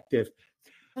Sethtrospective.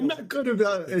 I'm not good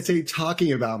about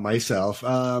talking about myself.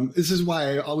 This is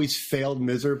why I always failed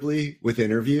miserably with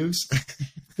interviews.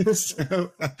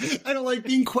 So I don't like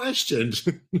being questioned.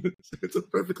 It's a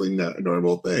perfectly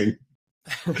normal thing.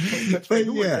 But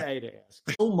yeah,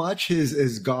 so much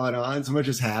has gone on. So much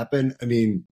has happened. I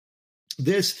mean,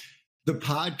 the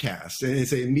podcast, and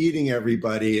it's meeting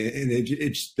everybody, and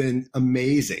it's been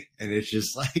amazing. And it's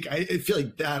just like, I feel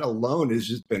like that alone has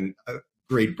just been a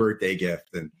great birthday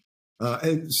gift, and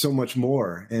so much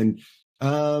more. And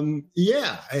I'm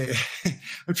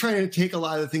trying to take a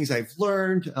lot of the things I've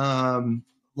learned,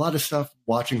 a lot of stuff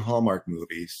watching Hallmark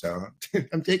movies. So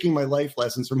I'm taking my life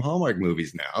lessons from Hallmark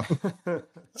movies now.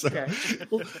 So,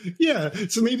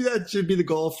 so maybe that should be the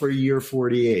goal for year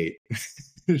 48.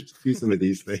 Do some of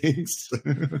these things.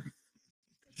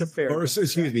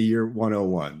 Year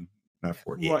 101, not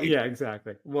 48. Well, yeah,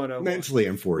 exactly. 101. Mentally,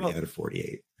 I'm 40 out of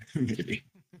 48. Maybe.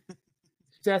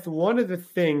 Seth, one of the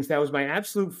things that was my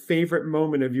absolute favorite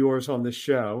moment of yours on the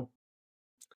show.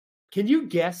 Can you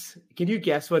guess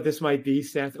what this might be,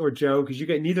 Seth or Joe? Because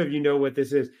neither of you know what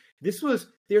this is. There's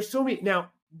so many.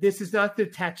 Now, this is not the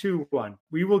tattoo one.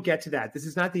 We will get to that. This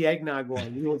is not the eggnog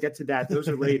one. We will get to that. Those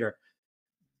are later.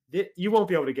 You won't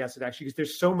be able to guess it, actually, because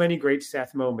there's so many great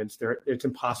Seth moments there. It's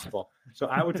impossible. So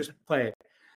I would just play it.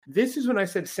 This is when I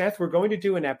said, Seth, we're going to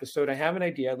do an episode. I have an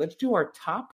idea. Let's do our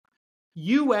top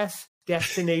U.S.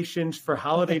 destinations for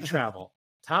holiday travel.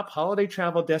 Top holiday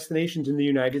travel destinations in the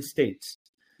United States.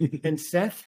 And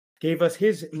Seth gave us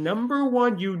his number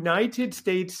one United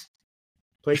States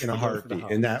place in a heartbeat,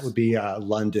 and that would be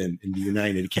London in the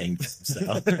United Kingdom.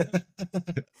 So.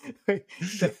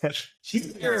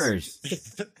 Cheers.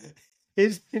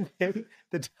 Isn't it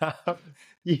the top?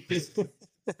 Isn't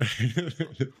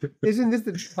this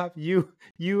the top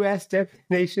U.S.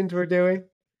 destinations we're doing?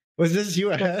 Was this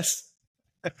U.S.?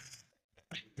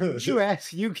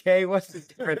 U.S., U.K. What's the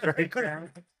difference right now?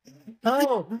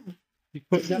 Oh,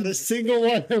 not a single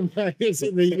one of mine is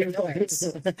in the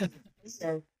U.S.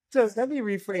 So let me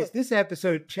rephrase. This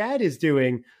episode, Chad is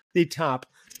doing the top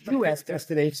U.S.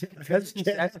 destination because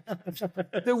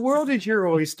the world is your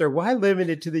oyster. Why limit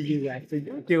it to the U.S.? So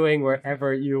you're doing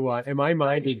wherever you want. And my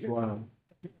mind is blown.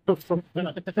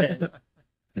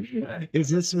 Is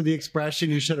this with the expression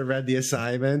you should have read the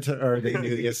assignment or they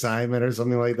knew the assignment or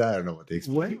something like that? I don't know what the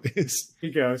expression is. Here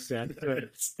you go, Seth.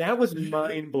 That was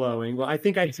mind blowing. Well, I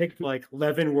think I picked like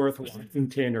Leavenworth,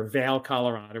 Washington, or Vail,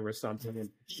 Colorado, or something. And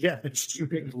you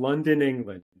picked London,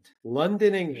 England.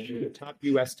 London, England, the top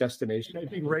U.S. destination. I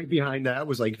think right behind that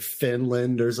was like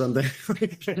Finland or something.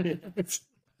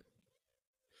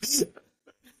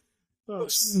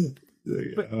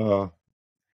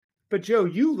 But Joe,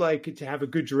 you like to have a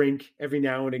good drink every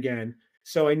now and again.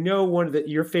 So I know one of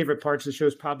your favorite parts of the show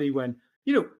is probably when,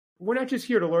 we're not just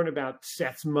here to learn about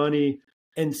Seth's money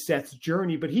and Seth's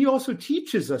journey, but he also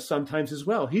teaches us sometimes as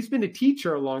well. He's been a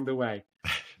teacher along the way.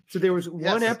 So there was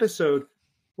one episode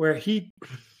where he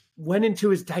went into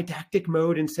his didactic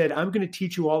mode and said, I'm going to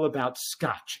teach you all about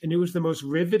scotch. And it was the most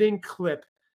riveting clip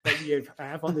that we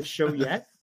have on the show yet.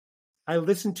 I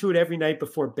listen to it every night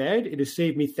before bed. It has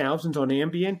saved me thousands on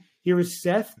Ambien. Here is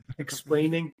Seth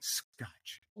explaining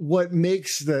scotch. What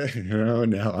makes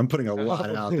I'm putting a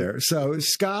lot out there. So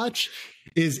scotch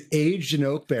is aged in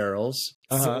oak barrels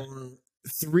for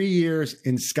 3 years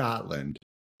in Scotland.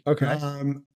 Okay.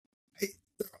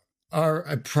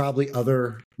 Are probably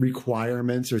other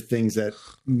requirements or things that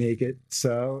make it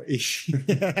so.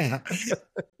 Yeah.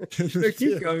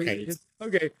 Keep going.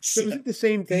 Okay. So is it the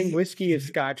same thing? Whiskey is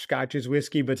scotch. Scotch is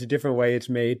whiskey, but it's a different way it's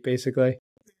made, basically.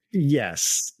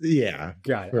 Yes. Yeah.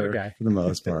 Got it. Okay. For the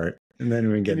most part. And then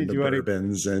we can get into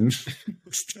bourbons and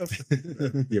stuff.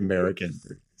 The American.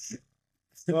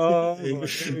 Oh,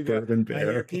 bourbon bear. I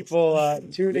hear people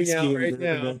tuning out right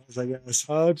now. I guess.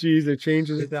 Oh, geez, they're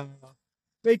changing it down.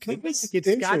 It's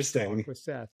interesting with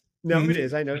Seth. No, it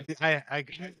is. I know. I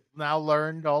now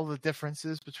learned all the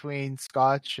differences between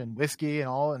scotch and whiskey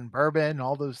and bourbon and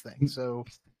all those things. So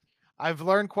I've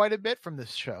learned quite a bit from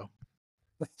this show.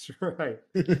 That's right.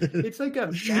 It's like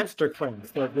a master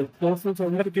class. The courses are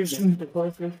not the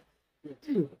courses.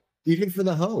 Even for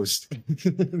the host.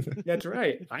 That's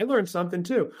right. I learned something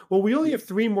too. Well, we only have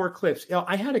 3 more clips.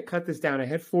 I had to cut this down. I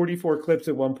had 44 clips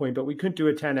at one point, but we couldn't do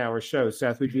a 10-hour show.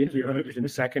 Seth, we'd be into your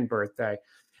 102nd birthday.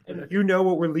 And you know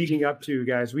what we're leading up to,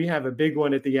 guys. We have a big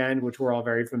one at the end, which we're all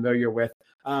very familiar with.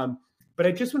 But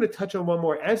I just want to touch on one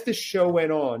more. As the show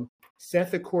went on,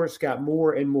 Seth, of course, got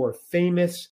more and more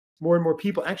famous. More and more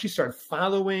people actually started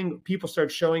following. People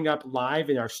started showing up live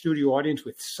in our studio audience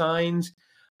with signs.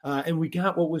 And we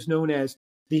got what was known as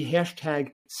the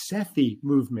hashtag Sethy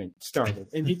movement started.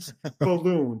 And it's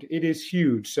ballooned. It is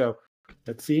huge. So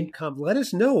let's see. Let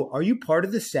us know. Are you part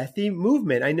of the Sethy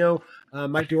movement? I know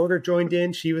my daughter joined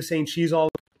in. She was saying she's all.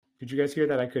 Did you guys hear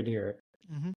that? I couldn't hear it.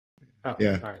 Mm-hmm. Oh,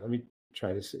 yeah. All right. Let me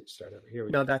try to start over here.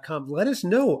 Now.com. Let us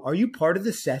know. Are you part of the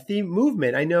Sethy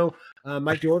movement? I know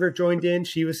my daughter joined in.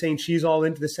 She was saying she's all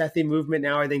into the Sethy movement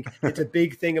now. I think it's a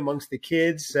big thing amongst the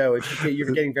kids. So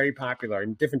you're getting very popular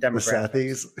in different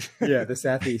demographics. The Sethys. Yeah, the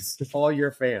Sethys. All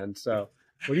your fans. So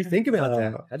what do you think about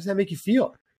that? How does that make you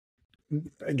feel?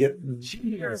 I get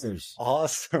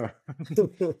awesome.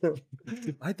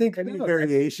 I think any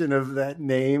variation of that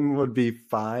name would be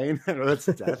fine. I don't know, that's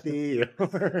Sethy. All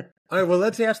right, well,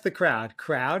 let's ask the crowd.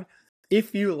 Crowd,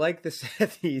 if you like the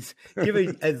Sethys, give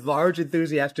a large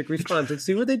enthusiastic response. Let's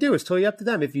see what they do. It's totally up to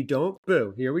them. If you don't,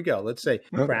 boo. Here we go. Let's say,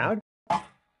 crowd.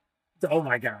 Oh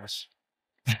my gosh.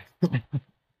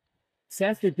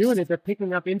 Seth, they're doing it. They're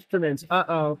picking up instruments.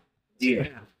 Uh-oh. Yeah.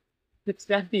 It's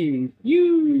Sethy.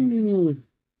 You.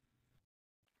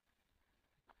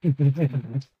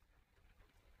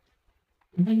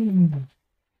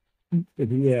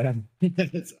 Yeah.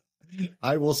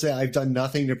 I will say I've done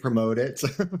nothing to promote it.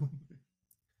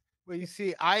 Well, you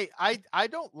see, I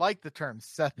don't like the term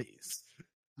Sethys.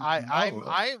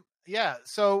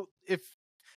 So if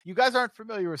you guys aren't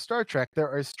familiar with Star Trek,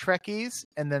 there is Trekkies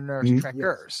and then there's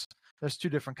Trekkers. Yes. There's 2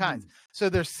 different kinds. So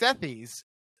there's Sethys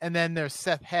and then there's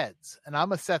Seth heads, and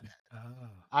I'm a Seth head. Oh.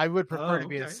 I would prefer to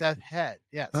be a Seth head.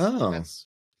 Yes. Oh.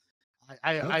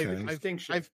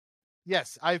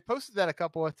 Yes. I've posted that a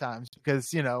couple of times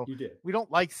because we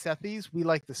don't like Sethys. We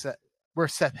like we're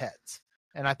Seth heads,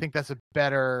 and I think that's a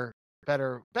better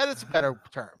term.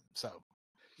 So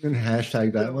and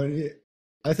hashtag that one.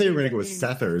 I thought you were going to go with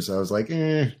Sethers. I was like,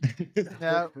 no,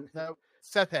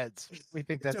 Seth heads. We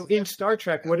think that's so. In Star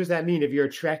Trek, what does that mean? If you're a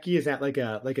Trekkie, is that like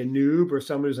a noob or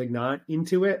someone who's like not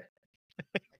into it?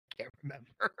 I can't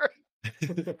remember.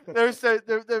 There's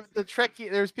the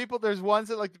Trekkie. There's ones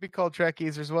that like to be called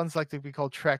Trekkies. There's ones that like to be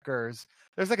called Trekkers.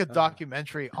 There's like a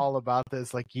documentary all about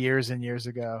this, like years and years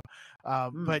ago.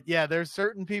 But yeah, there's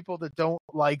certain people that don't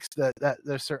like that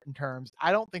there's certain terms.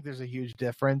 I don't think there's a huge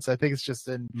difference. I think it's just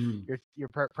in your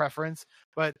preference.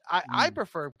 But I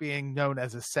prefer being known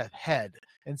as a Seth head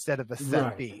instead of a Seth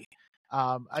Right. B.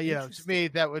 To me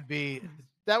that would be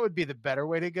the better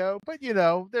way to go. But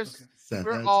there's Seth,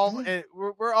 we're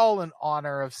all in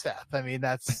honor of Seth. I mean,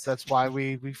 that's why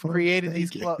we've created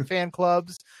these fan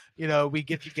clubs. We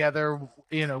get together,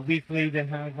 weekly to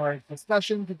have our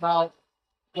discussions about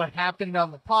what happened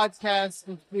on the podcast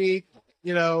this week.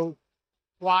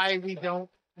 Why we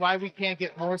can't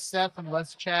get more Seth and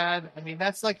less Chad. I mean,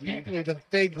 that's like usually the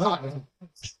big.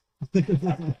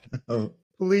 Oh.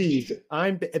 Please,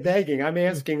 I'm begging. I'm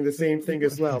asking the same thing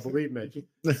as well. Believe me.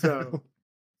 So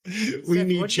we Seth,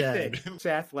 need what do you Chad. think?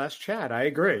 Seth, less Chad. I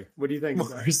agree. What do you think?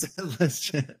 More Seth, less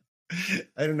Chad.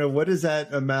 I don't know. What does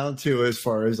that amount to as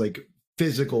far as like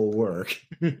physical work?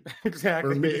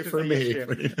 Exactly. For me.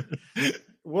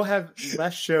 We'll have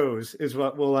less shows is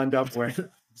what we'll end up with.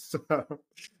 So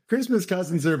Christmas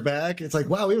cousins are back. It's like,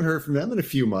 wow, we haven't heard from them in a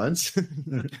few months.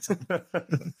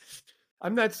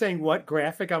 I'm not saying what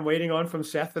graphic I'm waiting on from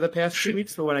Seth for the past 2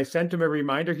 weeks, but when I sent him a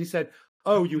reminder, he said,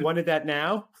 "Oh, you wanted that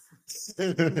now?"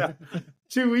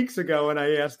 2 weeks ago when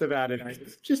I asked about it, I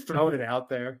just throwing it out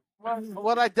there.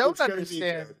 What I don't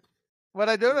understand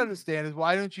is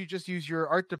why don't you just use your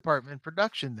art department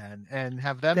production then and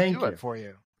have them do it for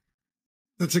you?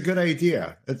 That's a good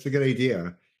idea.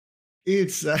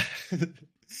 It's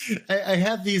I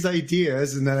have these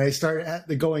ideas, and then I start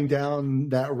going down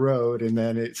that road, and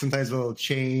then sometimes it'll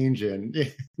change, and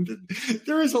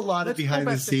there is a lot of behind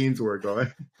the scenes work going.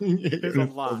 There's a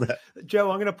lot.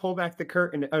 Joe, I'm going to pull back the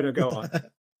curtain. Oh no, go on.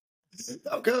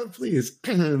 Oh, go, please.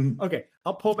 Okay,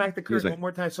 I'll pull back the curtain one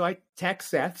more time. So I text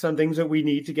Seth some things that we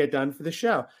need to get done for the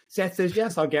show. Seth says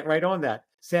yes, I'll get right on that.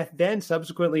 Seth then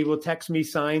subsequently will text me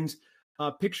signs.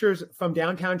 Pictures from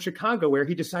downtown Chicago where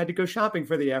he decided to go shopping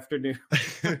for the afternoon.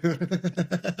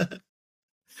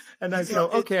 And I go,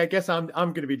 okay, I guess I'm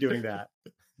going to be doing that.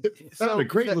 So a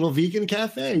great little vegan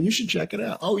cafe. You should check it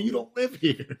out. Oh, you don't live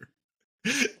here.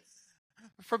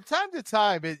 From time to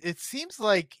time, it seems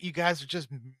like you guys are just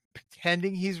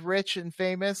pretending he's rich and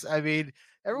famous. I mean,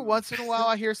 every once in a while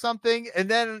I hear something, and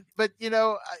then, but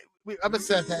I'm a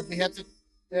Seth head. We have to.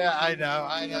 Yeah, I know.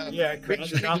 Yeah,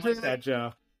 not like that,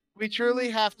 Joe. We truly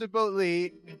have to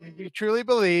believe. We truly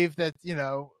believe that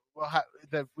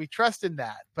that we trust in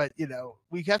that, but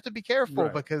we have to be careful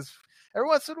because every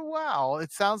once in a while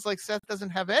it sounds like Seth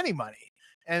doesn't have any money,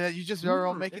 and that you just are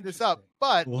all making this up.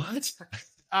 But what?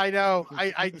 I know.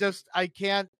 I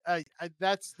can't.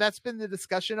 That's been the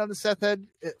discussion on the Seth Head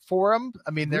forum.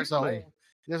 I mean, there's a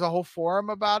whole forum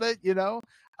about it.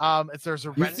 If there's a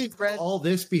Reddit thread, all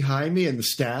this behind me and the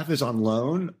staff is on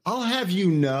loan, I'll have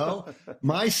you know,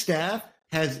 my staff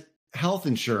has health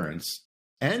insurance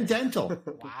and dental.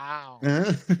 Wow,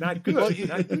 not good,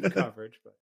 not good coverage,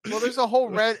 but. Well, there's a whole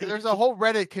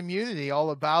Reddit community all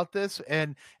about this,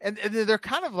 and they're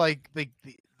kind of like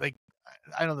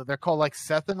I don't know, they're called like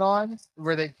Sethanons,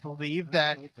 where they believe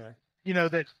that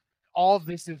that all of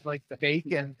this is like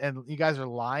fake and you guys are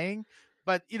lying.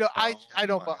 But I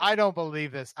don't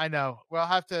believe this. I know. You'll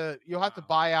have to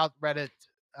buy out Reddit,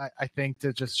 I think,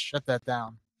 to just shut that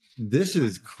down. This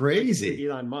is crazy.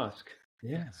 Elon Musk.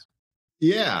 Yes.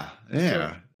 Yeah.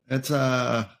 It's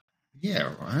yeah.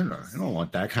 I don't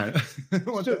want that kind of. I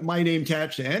don't want my name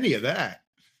attached to any of that.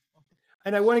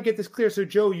 And I want to get this clear. So,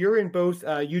 Joe, you're in both.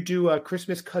 You do a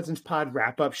Christmas Cousins Pod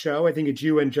wrap-up show. I think it's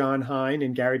you and John Hine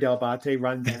and Gary Delabate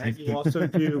run that. You also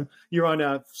you're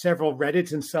on several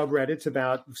Reddits and subreddits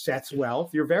about Seth's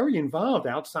wealth. You're very involved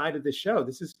outside of the show.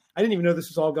 I didn't even know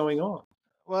this was all going on.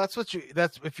 Well,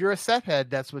 if you're a Seth head,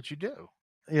 that's what you do.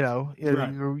 Right.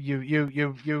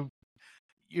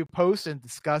 You post and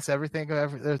discuss everything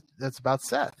that's about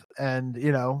Seth. And,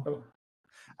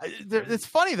 it's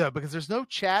funny though, because there's no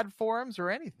Chad forums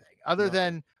or anything other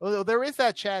than, well, there is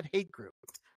that Chad hate group,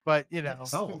 but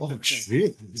Oh,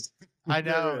 jeez. I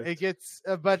know it gets,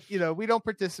 but we don't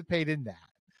participate in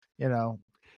that,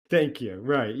 Thank you.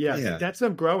 Right. Yeah. That's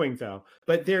some growing though.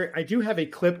 But I do have a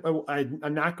clip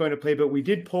I'm not going to play, but we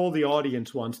did poll the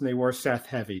audience once and they were Seth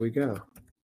heavy. Here we go.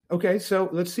 Okay. So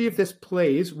let's see if this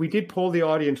plays. We did poll the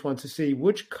audience once to see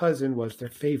which cousin was their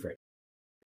favorite.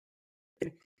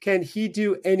 Can he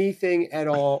do anything at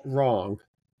all wrong?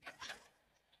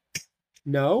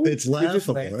 No? It's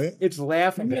laughable, right? It's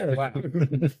laughable. Wow.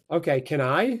 Okay, can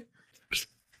I?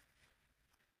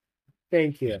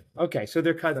 Thank you. Okay, so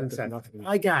they're cousins.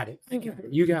 I got it.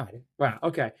 You got it. Wow,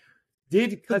 okay.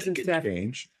 Did cousin Seth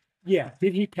change? Yeah,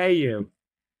 did he pay you?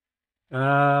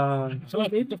 Okay.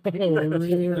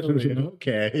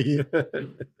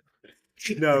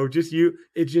 No, just you.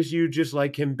 It's just you just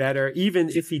like him better. Even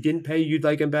if he didn't pay, you'd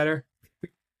like him better?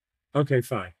 Okay,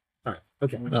 fine. All right.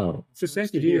 Okay. Oh, So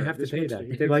Seth, you didn't have to pay that.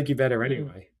 But they like you better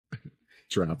anyway.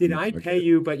 drop. Did I pay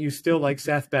you, but you still like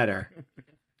Seth better?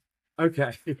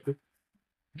 Okay.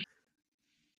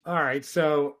 All right.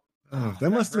 So Oh, that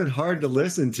must have been hard to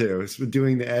listen to. It's with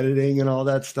doing the editing and all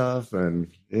that stuff,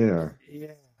 and yeah.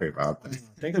 Sorry about that.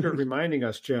 Thanks for reminding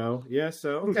us, Joe. Yeah.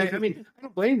 So okay. I mean, I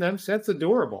don't blame them. Seth's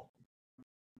adorable.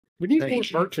 We need more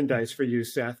merchandise for you,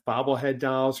 Seth. Bobblehead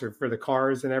dolls for the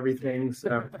cars and everything.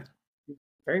 So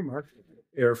very marketable.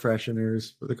 Air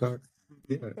fresheners for the car.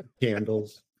 Yeah.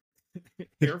 Candles.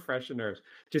 Air fresheners.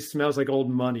 Just smells like old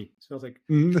money. Smells like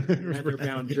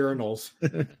leather-bound journals.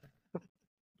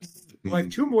 Well, I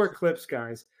have two more clips,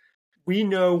 guys. We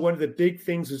know one of the big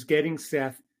things was getting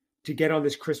Seth to get on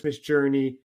this Christmas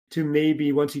journey to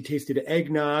maybe once he tasted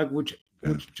eggnog, which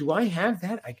do I have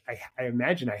that? I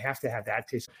imagine I have to have that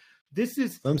taste. This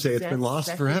is some say it's been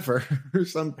lost forever.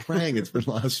 Some praying it's been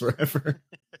lost forever.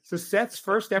 So Seth's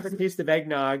first ever taste of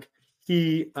eggnog,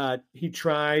 he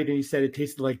tried and he said it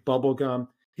tasted like bubble gum.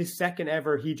 His second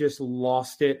ever, he just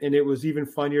lost it, and it was even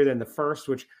funnier than the first,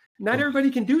 which not everybody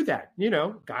can do that. You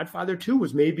know, Godfather 2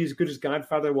 was maybe as good as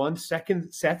Godfather 1.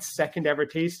 Seth's second ever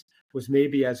taste was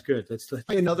maybe as good. Let's try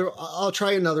another. I'll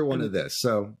try another one of this.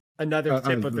 So another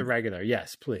tip of the regular.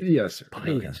 Yes, please. Yes, sir.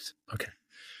 Please. Okay.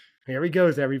 Here he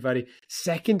goes, everybody.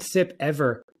 Second sip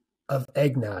ever of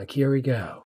eggnog. Here we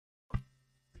go.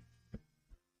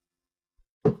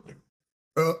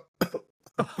 Oh,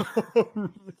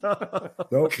 no.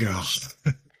 Oh gosh.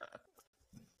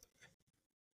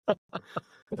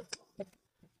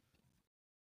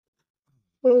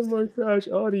 Oh my gosh,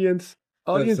 audience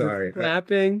is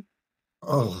clapping.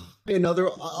 Oh, another.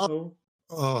 Oh,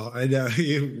 I know.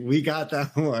 We got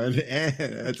that one.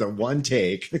 It's a one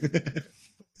take.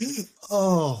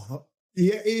 Oh,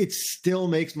 yeah. It still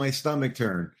makes my stomach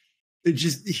turn.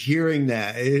 Just hearing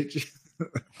that.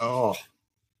 Oh.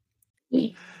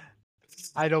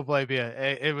 I don't blame you.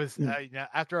 It was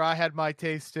after I had my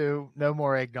taste too. No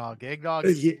more eggnog. Eggnog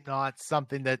is not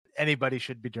something that anybody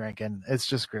should be drinking. It's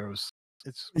just gross.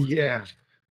 Yeah.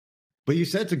 But you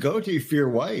said to go to for your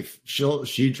wife.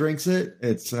 She drinks it.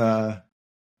 It's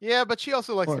yeah, but she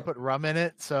also likes to put rum in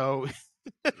it, so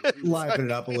liven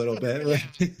it up a little bit.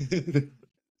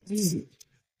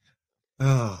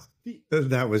 Oh,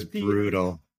 that was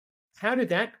brutal. How did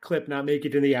that clip not make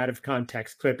it in the out of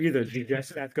context clip either? Did you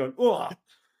just Seth going, oh?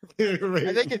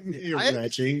 I think it,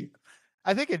 retching.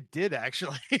 I think it did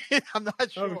actually. I'm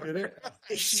not sure. Oh, did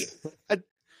it?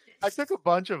 I took a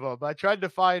bunch of them. I tried to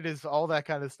find all that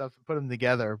kind of stuff and put them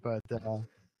together, but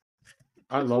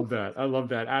I love that. I love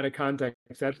that. Out of context.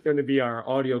 That's going to be our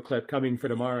audio clip coming for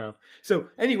tomorrow. So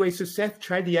anyway, so Seth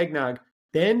tried the eggnog.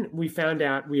 Then we found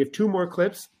out we have two more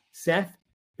clips. Seth,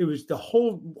 it was the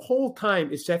whole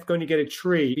time, is Seth going to get a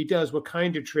tree? He does. What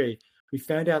kind of tree? We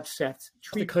found out Seth's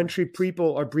tree. The country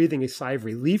people are breathing a sigh of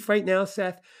relief right now,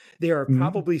 Seth. There are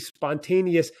probably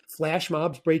spontaneous flash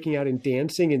mobs breaking out and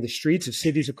dancing in the streets of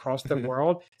cities across the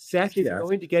world. Seth is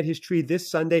going to get his tree this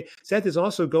Sunday. Seth is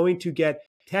also going to get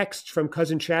texts from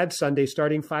Cousin Chad Sunday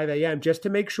starting 5 a.m. just to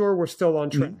make sure we're still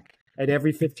on track at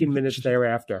every 15 minutes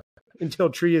thereafter until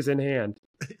tree is in hand.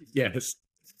 Yes.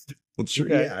 Well,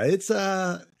 okay. Yeah, it's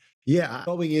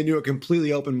going into it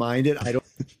completely open-minded. I don't.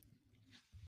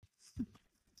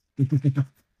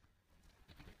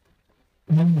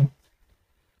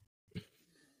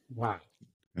 Wow.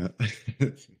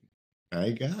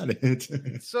 I got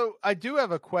it. So I do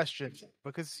have a question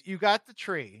because you got the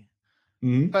tree,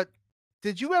 but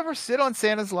did you ever sit on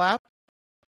Santa's lap?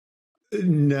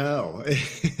 No,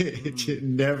 it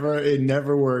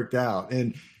never worked out.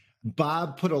 And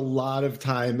Bob put a lot of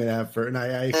time and effort, and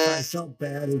I felt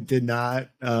bad it did not.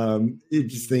 It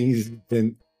just things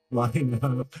didn't line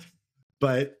up.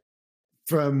 But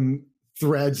from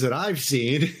threads that I've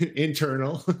seen,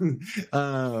 internal,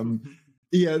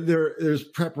 there's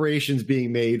preparations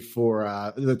being made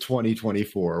for the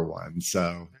 2024 one.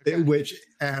 So,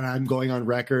 and I'm going on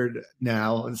record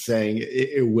now and saying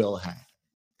it will happen.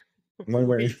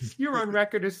 You're on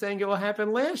record as saying it will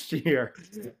happen last year.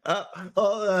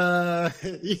 Yeah.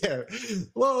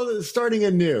 Well, starting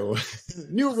anew,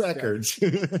 new records.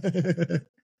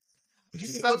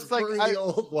 Sounds like the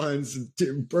old ones,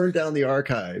 burn down the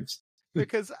archives.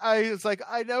 Because I was like,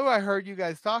 I know I heard you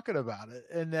guys talking about it,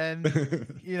 and then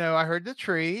I heard the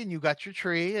tree, and you got your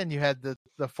tree, and you had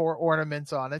the 4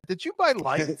 ornaments on it. Did you buy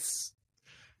lights?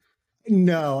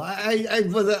 No,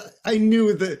 I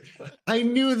knew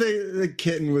the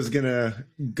kitten was gonna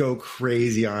go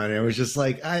crazy on it. It was just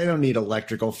like, I don't need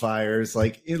electrical fires,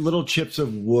 like little chips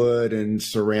of wood and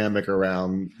ceramic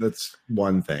around. That's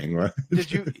one thing.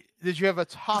 Did you have a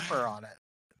topper on it?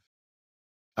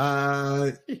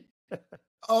 Like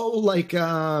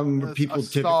people typically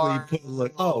star, put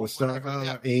like star, whatever,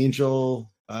 yeah.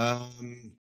 angel.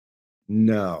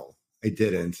 No, I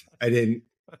didn't. Who's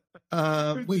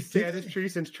the saddest tree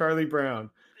since Charlie Brown?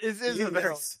 Isn't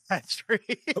there that tree?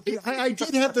 Okay, I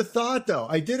did have the thought though.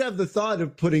 I did have the thought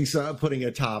of putting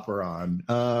a topper on.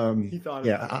 He thought.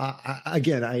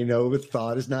 Again, I know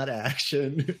thought is not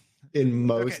action in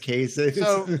most cases.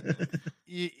 So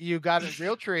you got a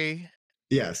real tree.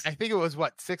 Yes. I think it was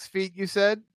 6 feet. You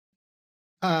said.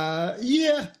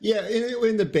 Yeah.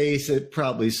 In the base, it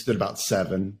probably stood about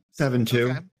 7'2".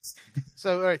 Okay.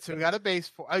 So all right. So we got a base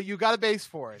for. You got a base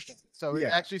for it. So it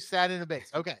actually sat in a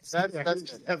base. Okay. That's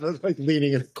like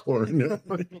leaning in a corner.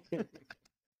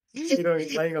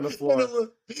 Laying on the floor.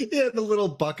 The little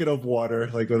bucket of water,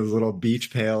 like those little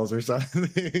beach pails or something.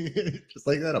 Just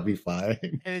like that'll be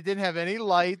fine. And it didn't have any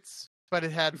lights, but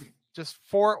it had just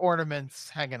 4 ornaments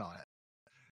hanging on it.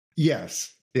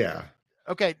 Yes. Yeah.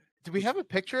 Okay. Do we have a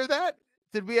picture of that?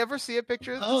 Did we ever see a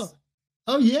picture of this?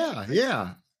 Oh yeah.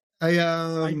 Yeah.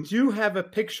 I do have a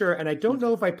picture, and I don't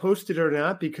know if I posted it or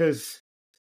not because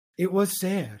it was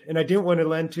sad, and I didn't want to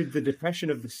lend to the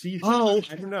depression of the season. I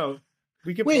don't know.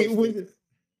 We can wait with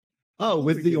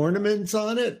the ornaments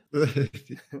on it.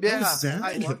 Yeah,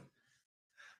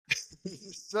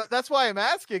 so that's why I'm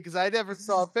asking because I never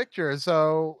saw a picture.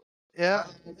 So yeah,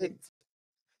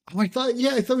 I thought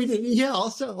we did. Yeah,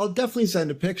 I'll definitely send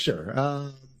a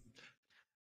picture.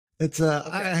 It's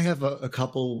I have a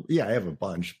couple. Yeah, I have a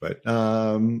bunch, but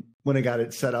when I got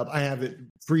it set up, I have it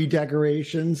free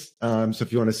decorations. So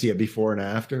if you want to see it before and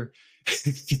after, I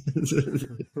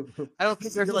don't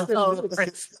think there's like,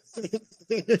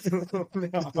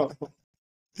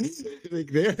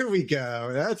 like, there we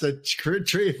go. That's a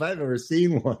tree if I've ever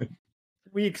seen one.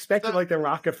 We expected like the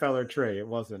Rockefeller tree. It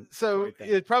wasn't. So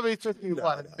it probably took you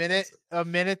a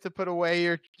minute to put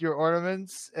away your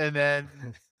ornaments and then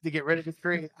to get rid of the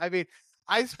tree. I mean,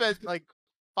 I spent like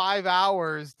 5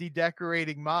 hours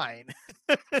dedecorating mine.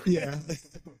 Yeah.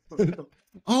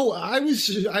 I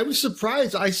was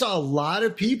surprised. I saw a lot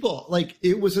of people. Like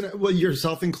it was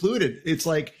yourself included. It's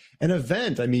like an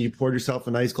event. I mean, you poured yourself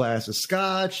a nice glass of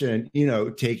scotch and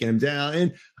taking them down,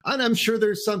 and I'm sure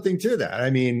there's something to that.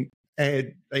 I mean,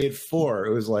 I had 4.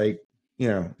 It was like,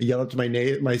 I yelled up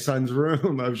to my son's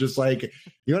room. I was just like,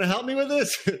 "You want to help me with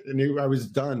this?" And I was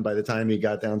done by the time he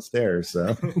got downstairs.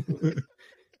 So,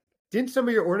 didn't some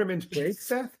of your ornaments break,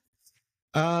 Seth?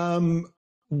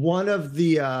 One of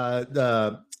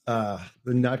the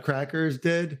nutcrackers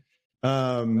did.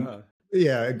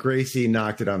 Yeah, Gracie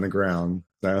knocked it on the ground.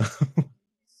 So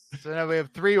now we have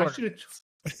 3 ornaments.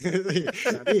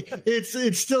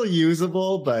 It's still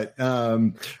usable, but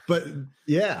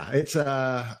yeah, it's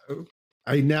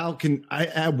I now can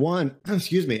add one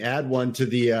to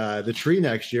the tree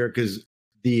next year because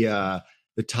the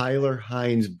Tyler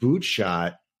Hines boot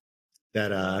shot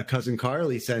that cousin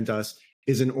Carly sent us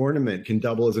is an ornament, can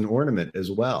double as an ornament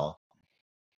as well.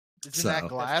 Is that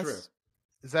glass?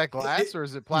 Is that glass or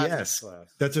is it plastic? Yes, glass?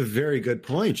 That's a very good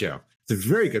point, Joe. It's a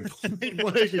very good point.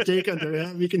 What I should take under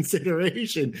heavy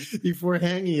consideration before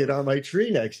hanging it on my tree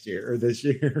next year or this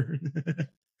year.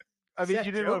 I mean,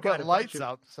 you didn't want to put lights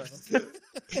up. So.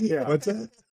 Yeah, what's that?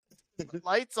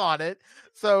 Lights on it.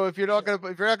 So if you're not gonna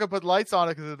put lights on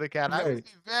it because of the cat, I would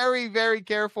be very, very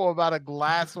careful about a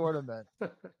glass ornament.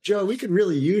 Joe, we could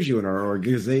really use you in our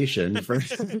organization. For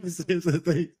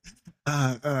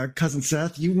cousin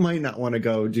Seth, you might not want to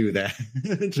go do that.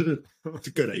 It's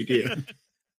a good idea.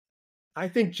 I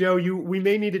think, Joe, we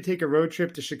may need to take a road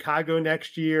trip to Chicago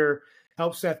next year.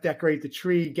 Help Seth decorate the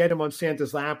tree. Get him on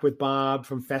Santa's Lap with Bob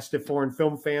from Festive Foreign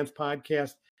Film Fans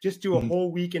podcast. Just do a whole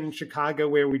weekend in Chicago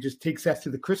where we just take Seth to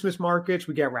the Christmas markets.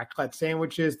 We get raclette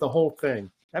sandwiches, the whole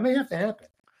thing. That may have to happen.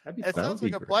 It sounds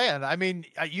like a plan. I mean,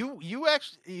 you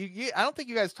actually, I don't think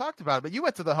you guys talked about it, but you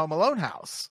went to the Home Alone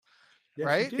house,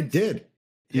 right? It did.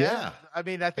 Yeah. I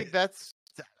mean, I think that's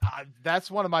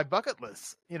one of my bucket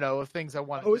lists, of things I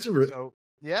want to do. So,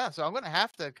 so I'm going to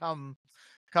have to come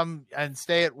and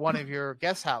stay at one of your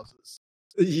guest houses.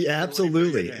 Yeah,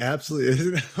 absolutely. It's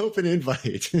an open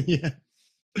invite. Yeah.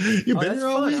 You've been here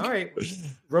all week. All right.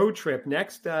 Road trip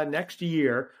next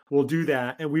year. We'll do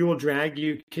that, and we will drag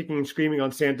you kicking and screaming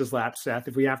on Santa's lap, Seth.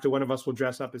 If we have to, one of us will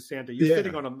dress up as Santa. You're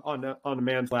sitting on a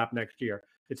man's lap next year.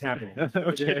 It's happening.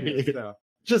 Okay.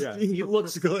 He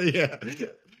looks good.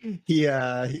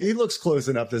 Yeah. He looks close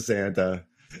enough to Santa.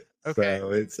 Okay.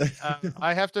 So it's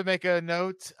I have to make a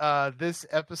note. This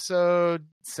episode,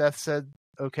 Seth said,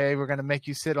 "Okay, we're going to make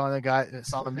you sit on a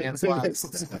man's lap."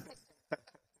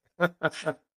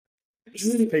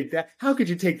 Take that. How could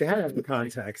you take that out of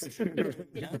context?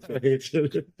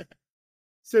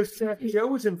 So Seth, Joe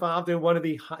was involved in one of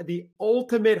the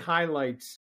ultimate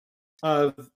highlights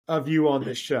of you on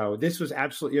this show. This was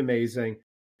absolutely amazing.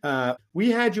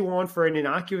 We had you on for an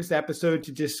innocuous episode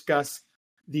to discuss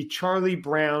the Charlie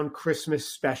Brown Christmas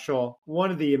special,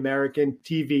 one of the American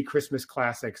TV Christmas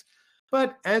classics.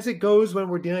 But as it goes when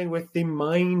we're dealing with the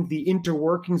mind, the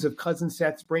interworkings of Cousin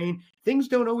Seth's brain, things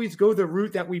don't always go the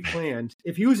route that we planned.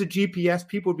 If he was a GPS,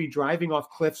 people would be driving off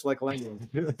cliffs like Lennon.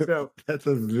 So that's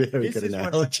a very good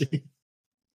analogy.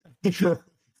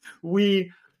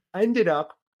 We ended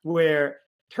up where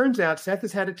turns out Seth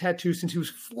has had a tattoo since he was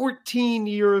 14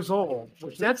 years old.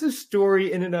 That's a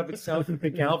story in and of itself of the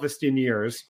Galveston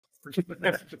years.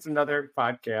 It's another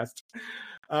podcast.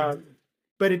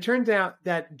 But it turns out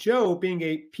that Joe, being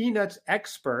a Peanuts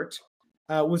expert,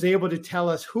 was able to tell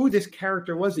us who this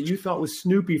character was that you thought was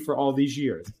Snoopy for all these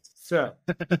years. So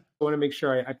I want to make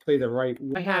sure I play the right.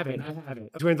 I have it.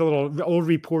 He's wearing the old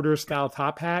reporter style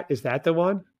top hat. Is that the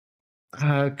one?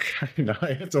 I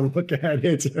have to look at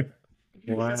it.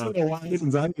 Wow. It's been a while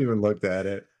since I've even looked at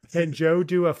it. Can Joe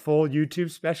do a full YouTube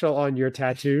special on your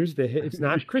tattoos? It's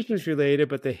not Christmas related,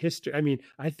 but the history. I mean,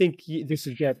 I think this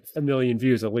would get 1 million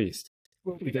views at least.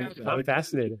 I'm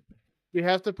fascinated. We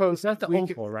have to post. It's not the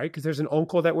uncle, right? Because there's an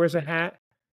uncle that wears a hat.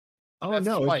 Oh,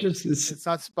 no, Spike. It's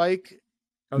not Spike.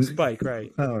 Oh, Spike,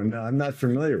 right. Oh, no, I'm not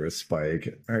familiar with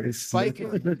Spike. Spike.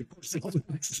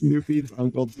 Snoopy's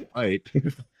Uncle Spike.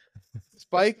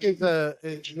 Spike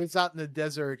lives out in the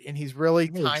desert, and he's really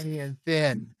tiny and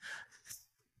thin.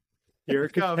 Here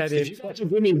it comes.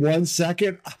 Give me 1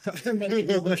 second. We may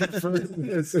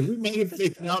have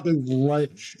taken out his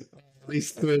life at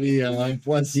least 30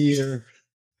 once a year.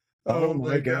 Oh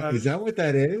my God. Is that what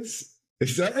that is?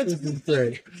 Is that what's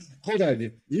great? Hold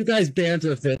on. You guys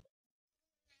banter a bit.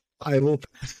 I will.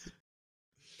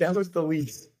 That was the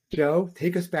least. Joe,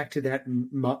 take us back to that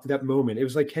moment. It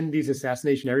was like Kennedy's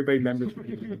assassination. Everybody remembers when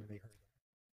they heard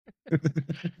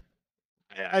that.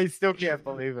 I still can't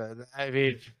believe it. I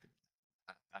mean,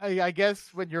 I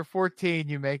guess when you're 14,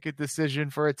 you make a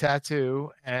decision for a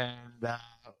tattoo, and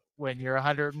when you're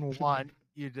 101,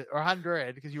 or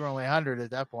 100, because you were only 100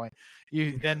 at that point,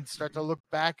 you then start to look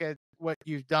back at what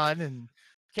you've done and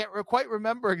can't quite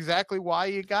remember exactly why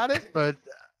you got it, but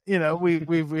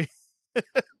we.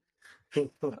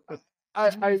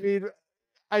 I mean,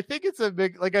 I think it's a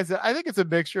big, like I said, I think it's a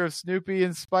mixture of Snoopy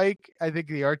and Spike. I think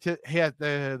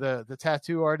the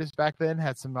tattoo artist back then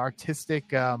had some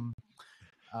artistic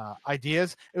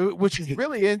ideas, which is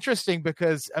really interesting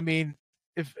because, I mean,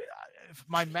 if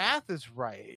my math is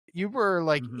right, you were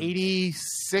like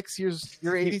 86 years.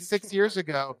 You're 86 years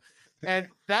ago, and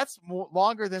that's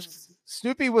longer than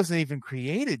Snoopy wasn't even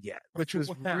created yet, which was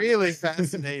really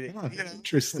fascinating.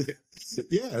 Interesting.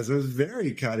 Yes, it was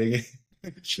very cutting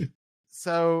edge.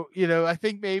 So, I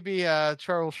think maybe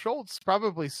Charles Schultz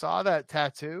probably saw that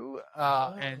tattoo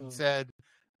and said,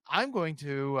 I'm going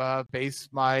to base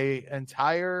my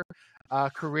entire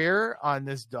career on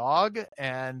this dog.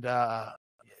 And oh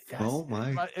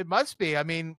my! It must be. I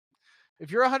mean, if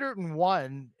you're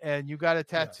 101 and you got a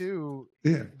tattoo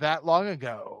that long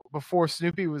ago, before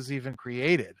Snoopy was even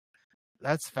created,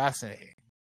 that's fascinating.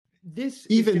 This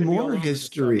even more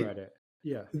history.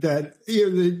 Yeah, that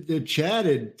the Chad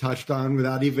had touched on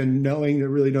without even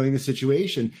really knowing the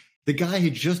situation. The guy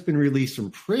had just been released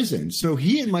from prison, so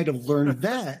he might have learned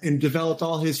that and developed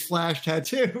all his flash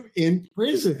tattoo in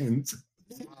prison.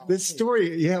 Wow. This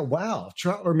story, wow.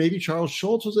 Or maybe Charles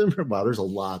Schultz was in. Wow, there's a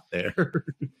lot there.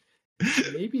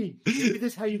 Maybe this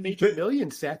is how you make your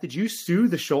millions, Seth. Did you sue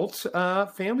the Schultz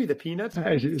family, the Peanuts,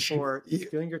 for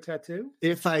stealing your tattoo?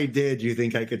 If I did, you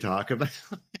think I could talk about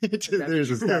it?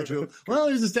 There's a statute. Well,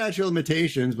 there's a statute of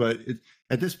limitations, but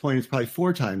at this point, it's probably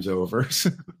 4 times over. So.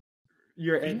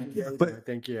 But I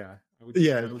think, I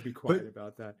would be quiet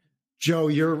about that. Joe,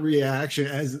 your reaction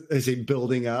as it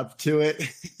building up to it,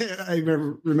 I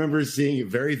remember seeing it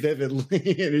very vividly,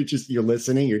 and it's just you're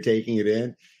listening, you're taking it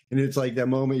in. And it's like that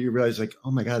moment you realize, like,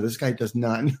 oh my God, this guy does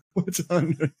not know what's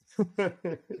on.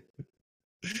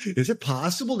 Is it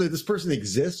possible that this person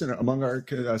exists among our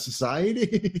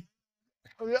society?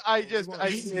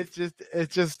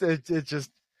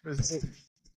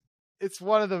 It's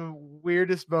one of the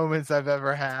weirdest moments I've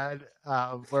ever had,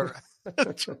 where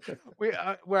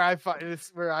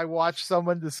I watch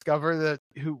someone discover that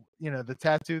the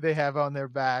tattoo they have on their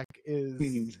back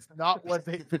is not what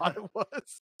they thought it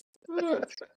was.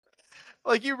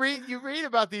 Like you read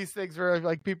about these things where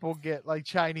like people get like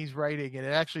Chinese writing and it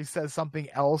actually says something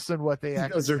else than what they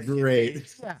actually. Those are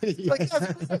great. Yeah. Like,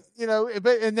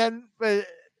 but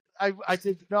I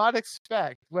did not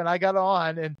expect when I got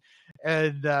on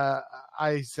and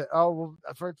I said, oh,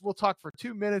 we'll talk for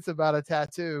 2 minutes about a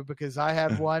tattoo because I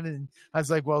had one, and I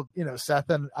was like, well, Seth,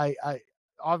 and I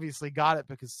obviously got it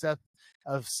because Seth.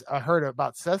 I heard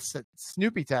about Seth's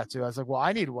Snoopy tattoo. I was like, well,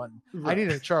 I need one. Right. I need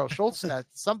a Charles Schultz tattoo,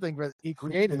 something that he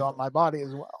created on my body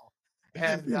as well.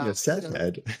 And Seth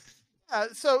head.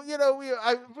 So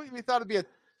we thought it'd be a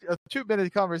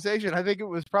 2-minute conversation. I think it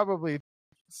was probably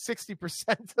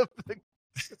 60% of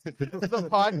the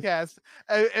podcast,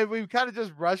 and we kind of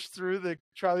just rushed through the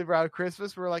Charlie Brown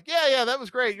Christmas. We're like, yeah, that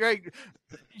was great.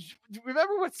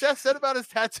 Remember what Seth said about his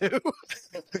tattoo?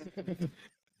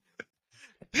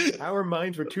 Our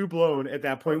minds were too blown at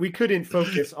that point. We couldn't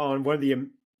focus on one of the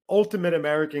ultimate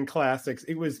American classics.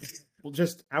 It was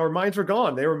just our minds were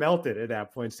gone. They were melted at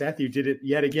that point. Seth, you did it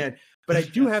yet again. But I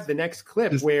do have the next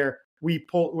clip where we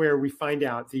find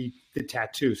out the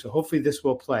tattoo. So hopefully this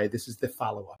will play. This is the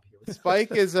follow-up here.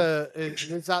 Spike is out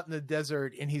in the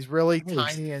desert, and he's really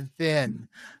tiny and thin.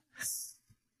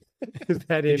 Is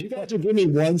that it? You guys give me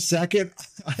 1 second.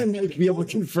 I might be able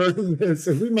to confirm this.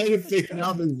 We might have taken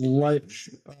out his life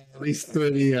at least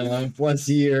 30 plus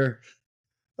year.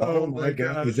 Oh my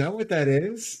God. Is that what that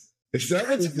is? Is that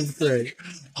what's great?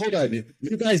 Hold on.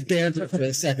 You guys banter for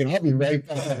a second. I'll be right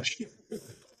back.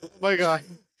 Oh my God.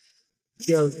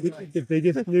 So this is the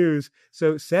biggest news.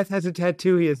 So Seth has a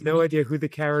tattoo. He has no idea who the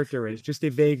character is, just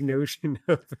a vague notion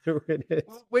of who it is.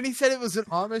 When he said it was an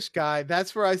Amish guy,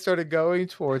 that's where I started going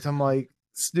towards. I'm like,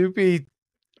 Snoopy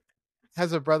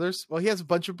has a brothers. Well, he has a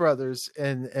bunch of brothers,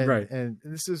 and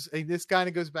this kind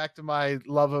of goes back to my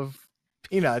love of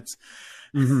Peanuts.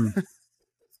 Mm-hmm.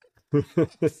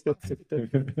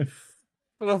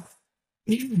 Well,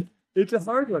 it's a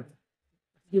hard one.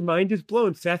 Your mind is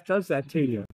blown. Seth does that to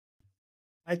you.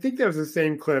 I think that was the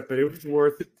same clip, but it was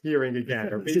worth hearing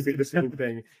again, or basically the same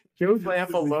thing. Joe's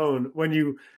laugh alone, when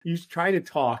you try to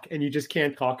talk and you just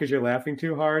can't talk because you're laughing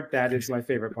too hard, that is my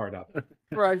favorite part of it.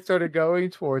 Where I started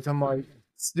going towards, I'm like,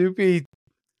 Snoopy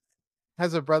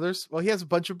has a brothers. Well, he has a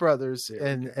bunch of brothers,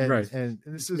 and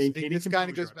this kind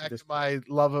of goes back to my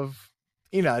love of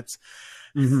Peanuts.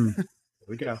 Mm-hmm. There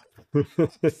we go.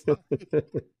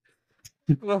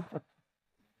 Well,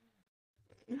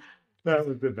 that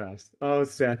was the best. Oh,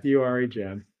 Seth, you are a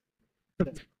gem.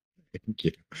 Thank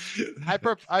you. I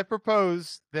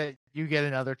propose that you get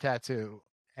another tattoo,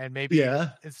 and maybe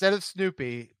instead of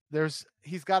Snoopy,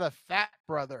 he's got a fat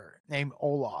brother named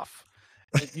Olaf.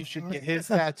 That you should get his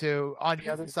tattoo on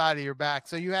the other side of your back,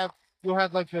 so you'll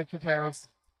have like the tattoos.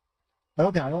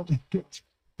 Okay.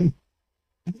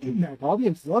 The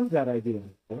audience loves that idea.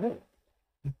 Right.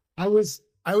 I was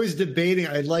debating.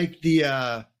 I like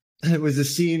the. It was a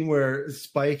scene where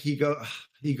Spike he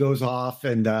goes off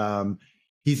and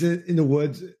he's in the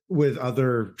woods with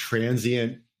other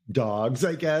transient dogs,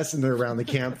 I guess, and they're around the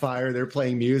campfire. They're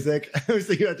playing music. I was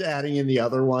thinking about adding in the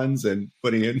other ones and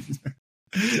putting in.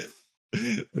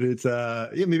 But it's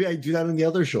maybe I do that on the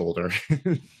other shoulder.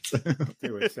 Do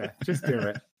it, Seth. Just do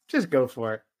it. Just go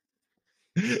for it.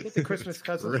 Get the Christmas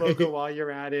Cousins logo while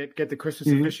you're at it. Get the Christmas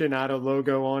aficionado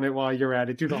logo on it while you're at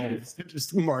it. Do the whole.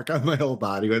 Just mark on my whole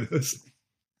body with this.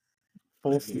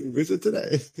 Visit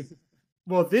today.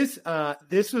 Well, this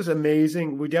was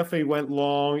amazing. We definitely went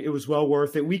long. It was well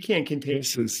worth it. We can't contain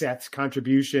Seth's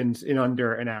contributions in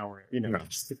under an hour.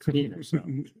 16 or so.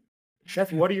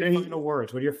 Seth, what are your final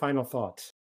words? What are your final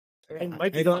thoughts? And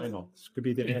might be final. This could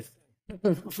be the end.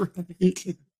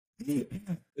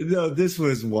 No, this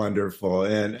was wonderful,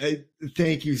 and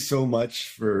thank you so much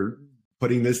for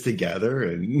putting this together,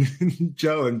 and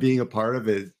Joe, and being a part of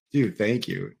it, dude. Thank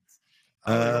you.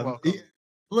 You're welcome.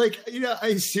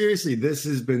 I seriously, this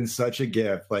has been such a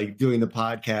gift. Like doing the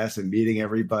podcast and meeting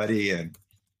everybody, and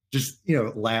just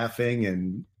laughing,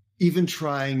 and even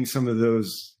trying some of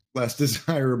those less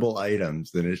desirable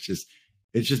items. And it's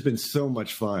just been so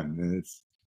much fun, and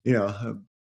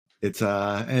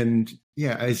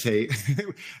I say, I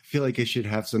feel like I should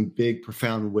have some big,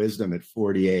 profound wisdom at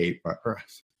 48. But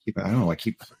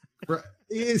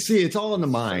see, it's all in the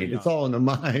mind. It's all in the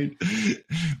mind.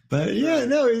 But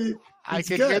I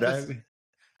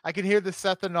can hear the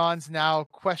Sethanons now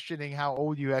questioning how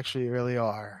old you actually really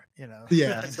are.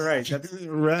 Yeah, that's right. That's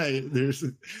right.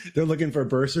 They're looking for a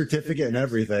birth certificate and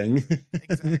everything.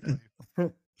 Exactly.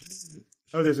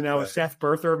 Oh, there's now a Seth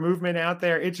birther movement out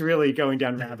there. It's really going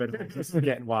down rabbit holes. This is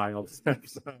getting wild.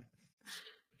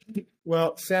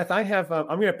 Well, Seth, I'm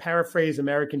going to paraphrase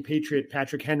American patriot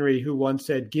Patrick Henry, who once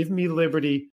said, "Give me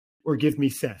liberty or give me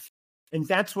Seth." And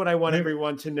that's what I want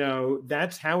everyone to know.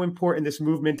 That's how important this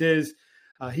movement is.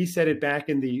 He said it back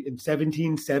in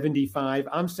 1775.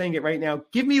 I'm saying it right now.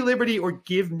 Give me liberty or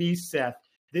give me Seth.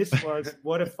 This was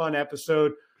what a fun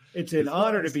episode. It's an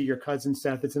honor to be your cousin,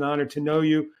 Seth. It's an honor to know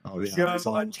you. Oh, yeah.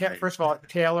 First of all,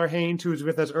 Taylor Haynes, who was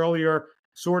with us earlier,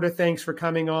 sort of thanks for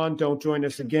coming on. Don't join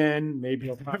us again. Maybe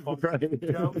he'll pop on.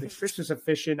 Joe, the Christmas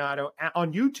Aficionado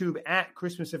on YouTube at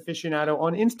Christmas Aficionado,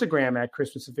 on Instagram at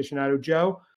Christmas Aficionado.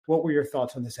 Joe, what were your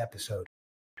thoughts on this episode?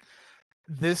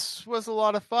 This was a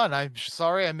lot of fun. I'm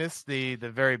sorry I missed the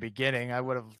very beginning. I'm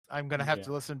going to have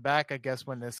to listen back, I guess,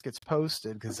 when this gets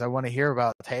posted, because I want to hear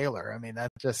about Taylor. I mean,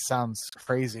 that just sounds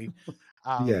crazy.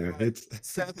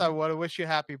 Seth, I want to wish you a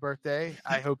happy birthday.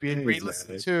 I hope you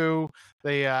re-listen to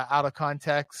the out of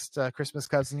context Christmas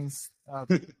Cousins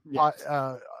audio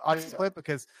clip,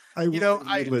 because I'm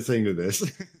listening to this.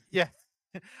 Yeah.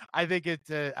 I think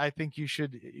I think you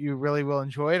really will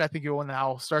enjoy it. I think you will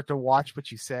now start to watch what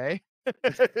you say.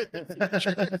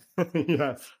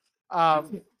 Yes.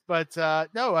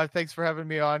 No, thanks for having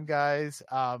me on, guys.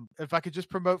 If I could just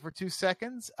promote for 2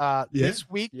 seconds, this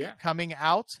week coming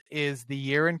out is The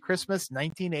Year in Christmas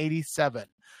 1987.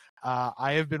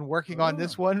 I have been working on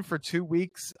this one for 2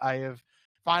 weeks. I have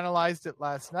finalized it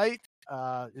last night.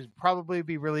 It'll probably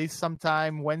be released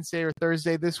sometime Wednesday or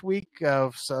Thursday this week,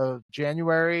 so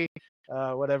January,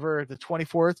 whatever, the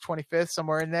 24th, 25th,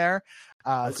 somewhere in there.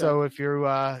 So if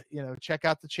you're, check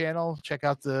out the channel, check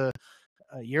out the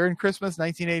Year in Christmas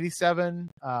 1987.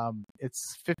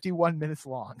 It's 51 minutes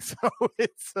long, so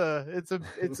it's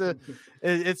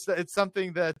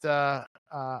something that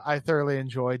I thoroughly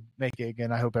enjoyed making,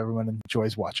 and I hope everyone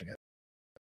enjoys watching it.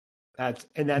 That's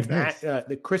at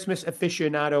the Christmas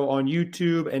Aficionado on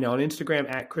YouTube and on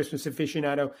Instagram at Christmas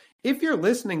Aficionado. If you're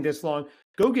listening this long,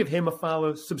 go give him a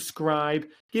follow, subscribe,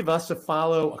 give us a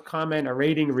follow, a comment, a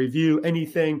rating, a review,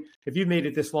 anything. If you've made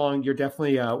it this long, you're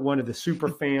definitely one of the super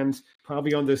fans,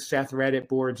 probably on those Seth Reddit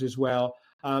boards as well.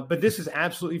 But this is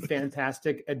absolutely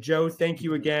fantastic. Joe, thank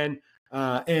you again.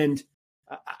 And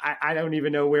I don't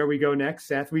even know where we go next,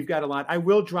 Seth. We've got a lot. I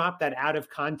will drop that out of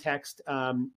context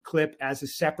clip as a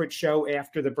separate show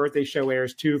after the birthday show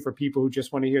airs too, for people who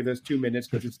just want to hear those 2 minutes,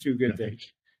 because it's too good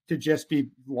to just be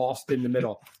lost in the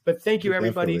middle. But thank you,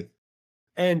 everybody. Definitely.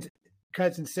 And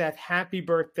cousin Seth, happy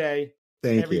birthday.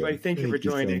 Thank everybody. You. Thank you for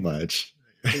joining. So much.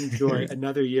 Enjoy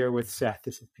another year with Seth.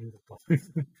 This is beautiful.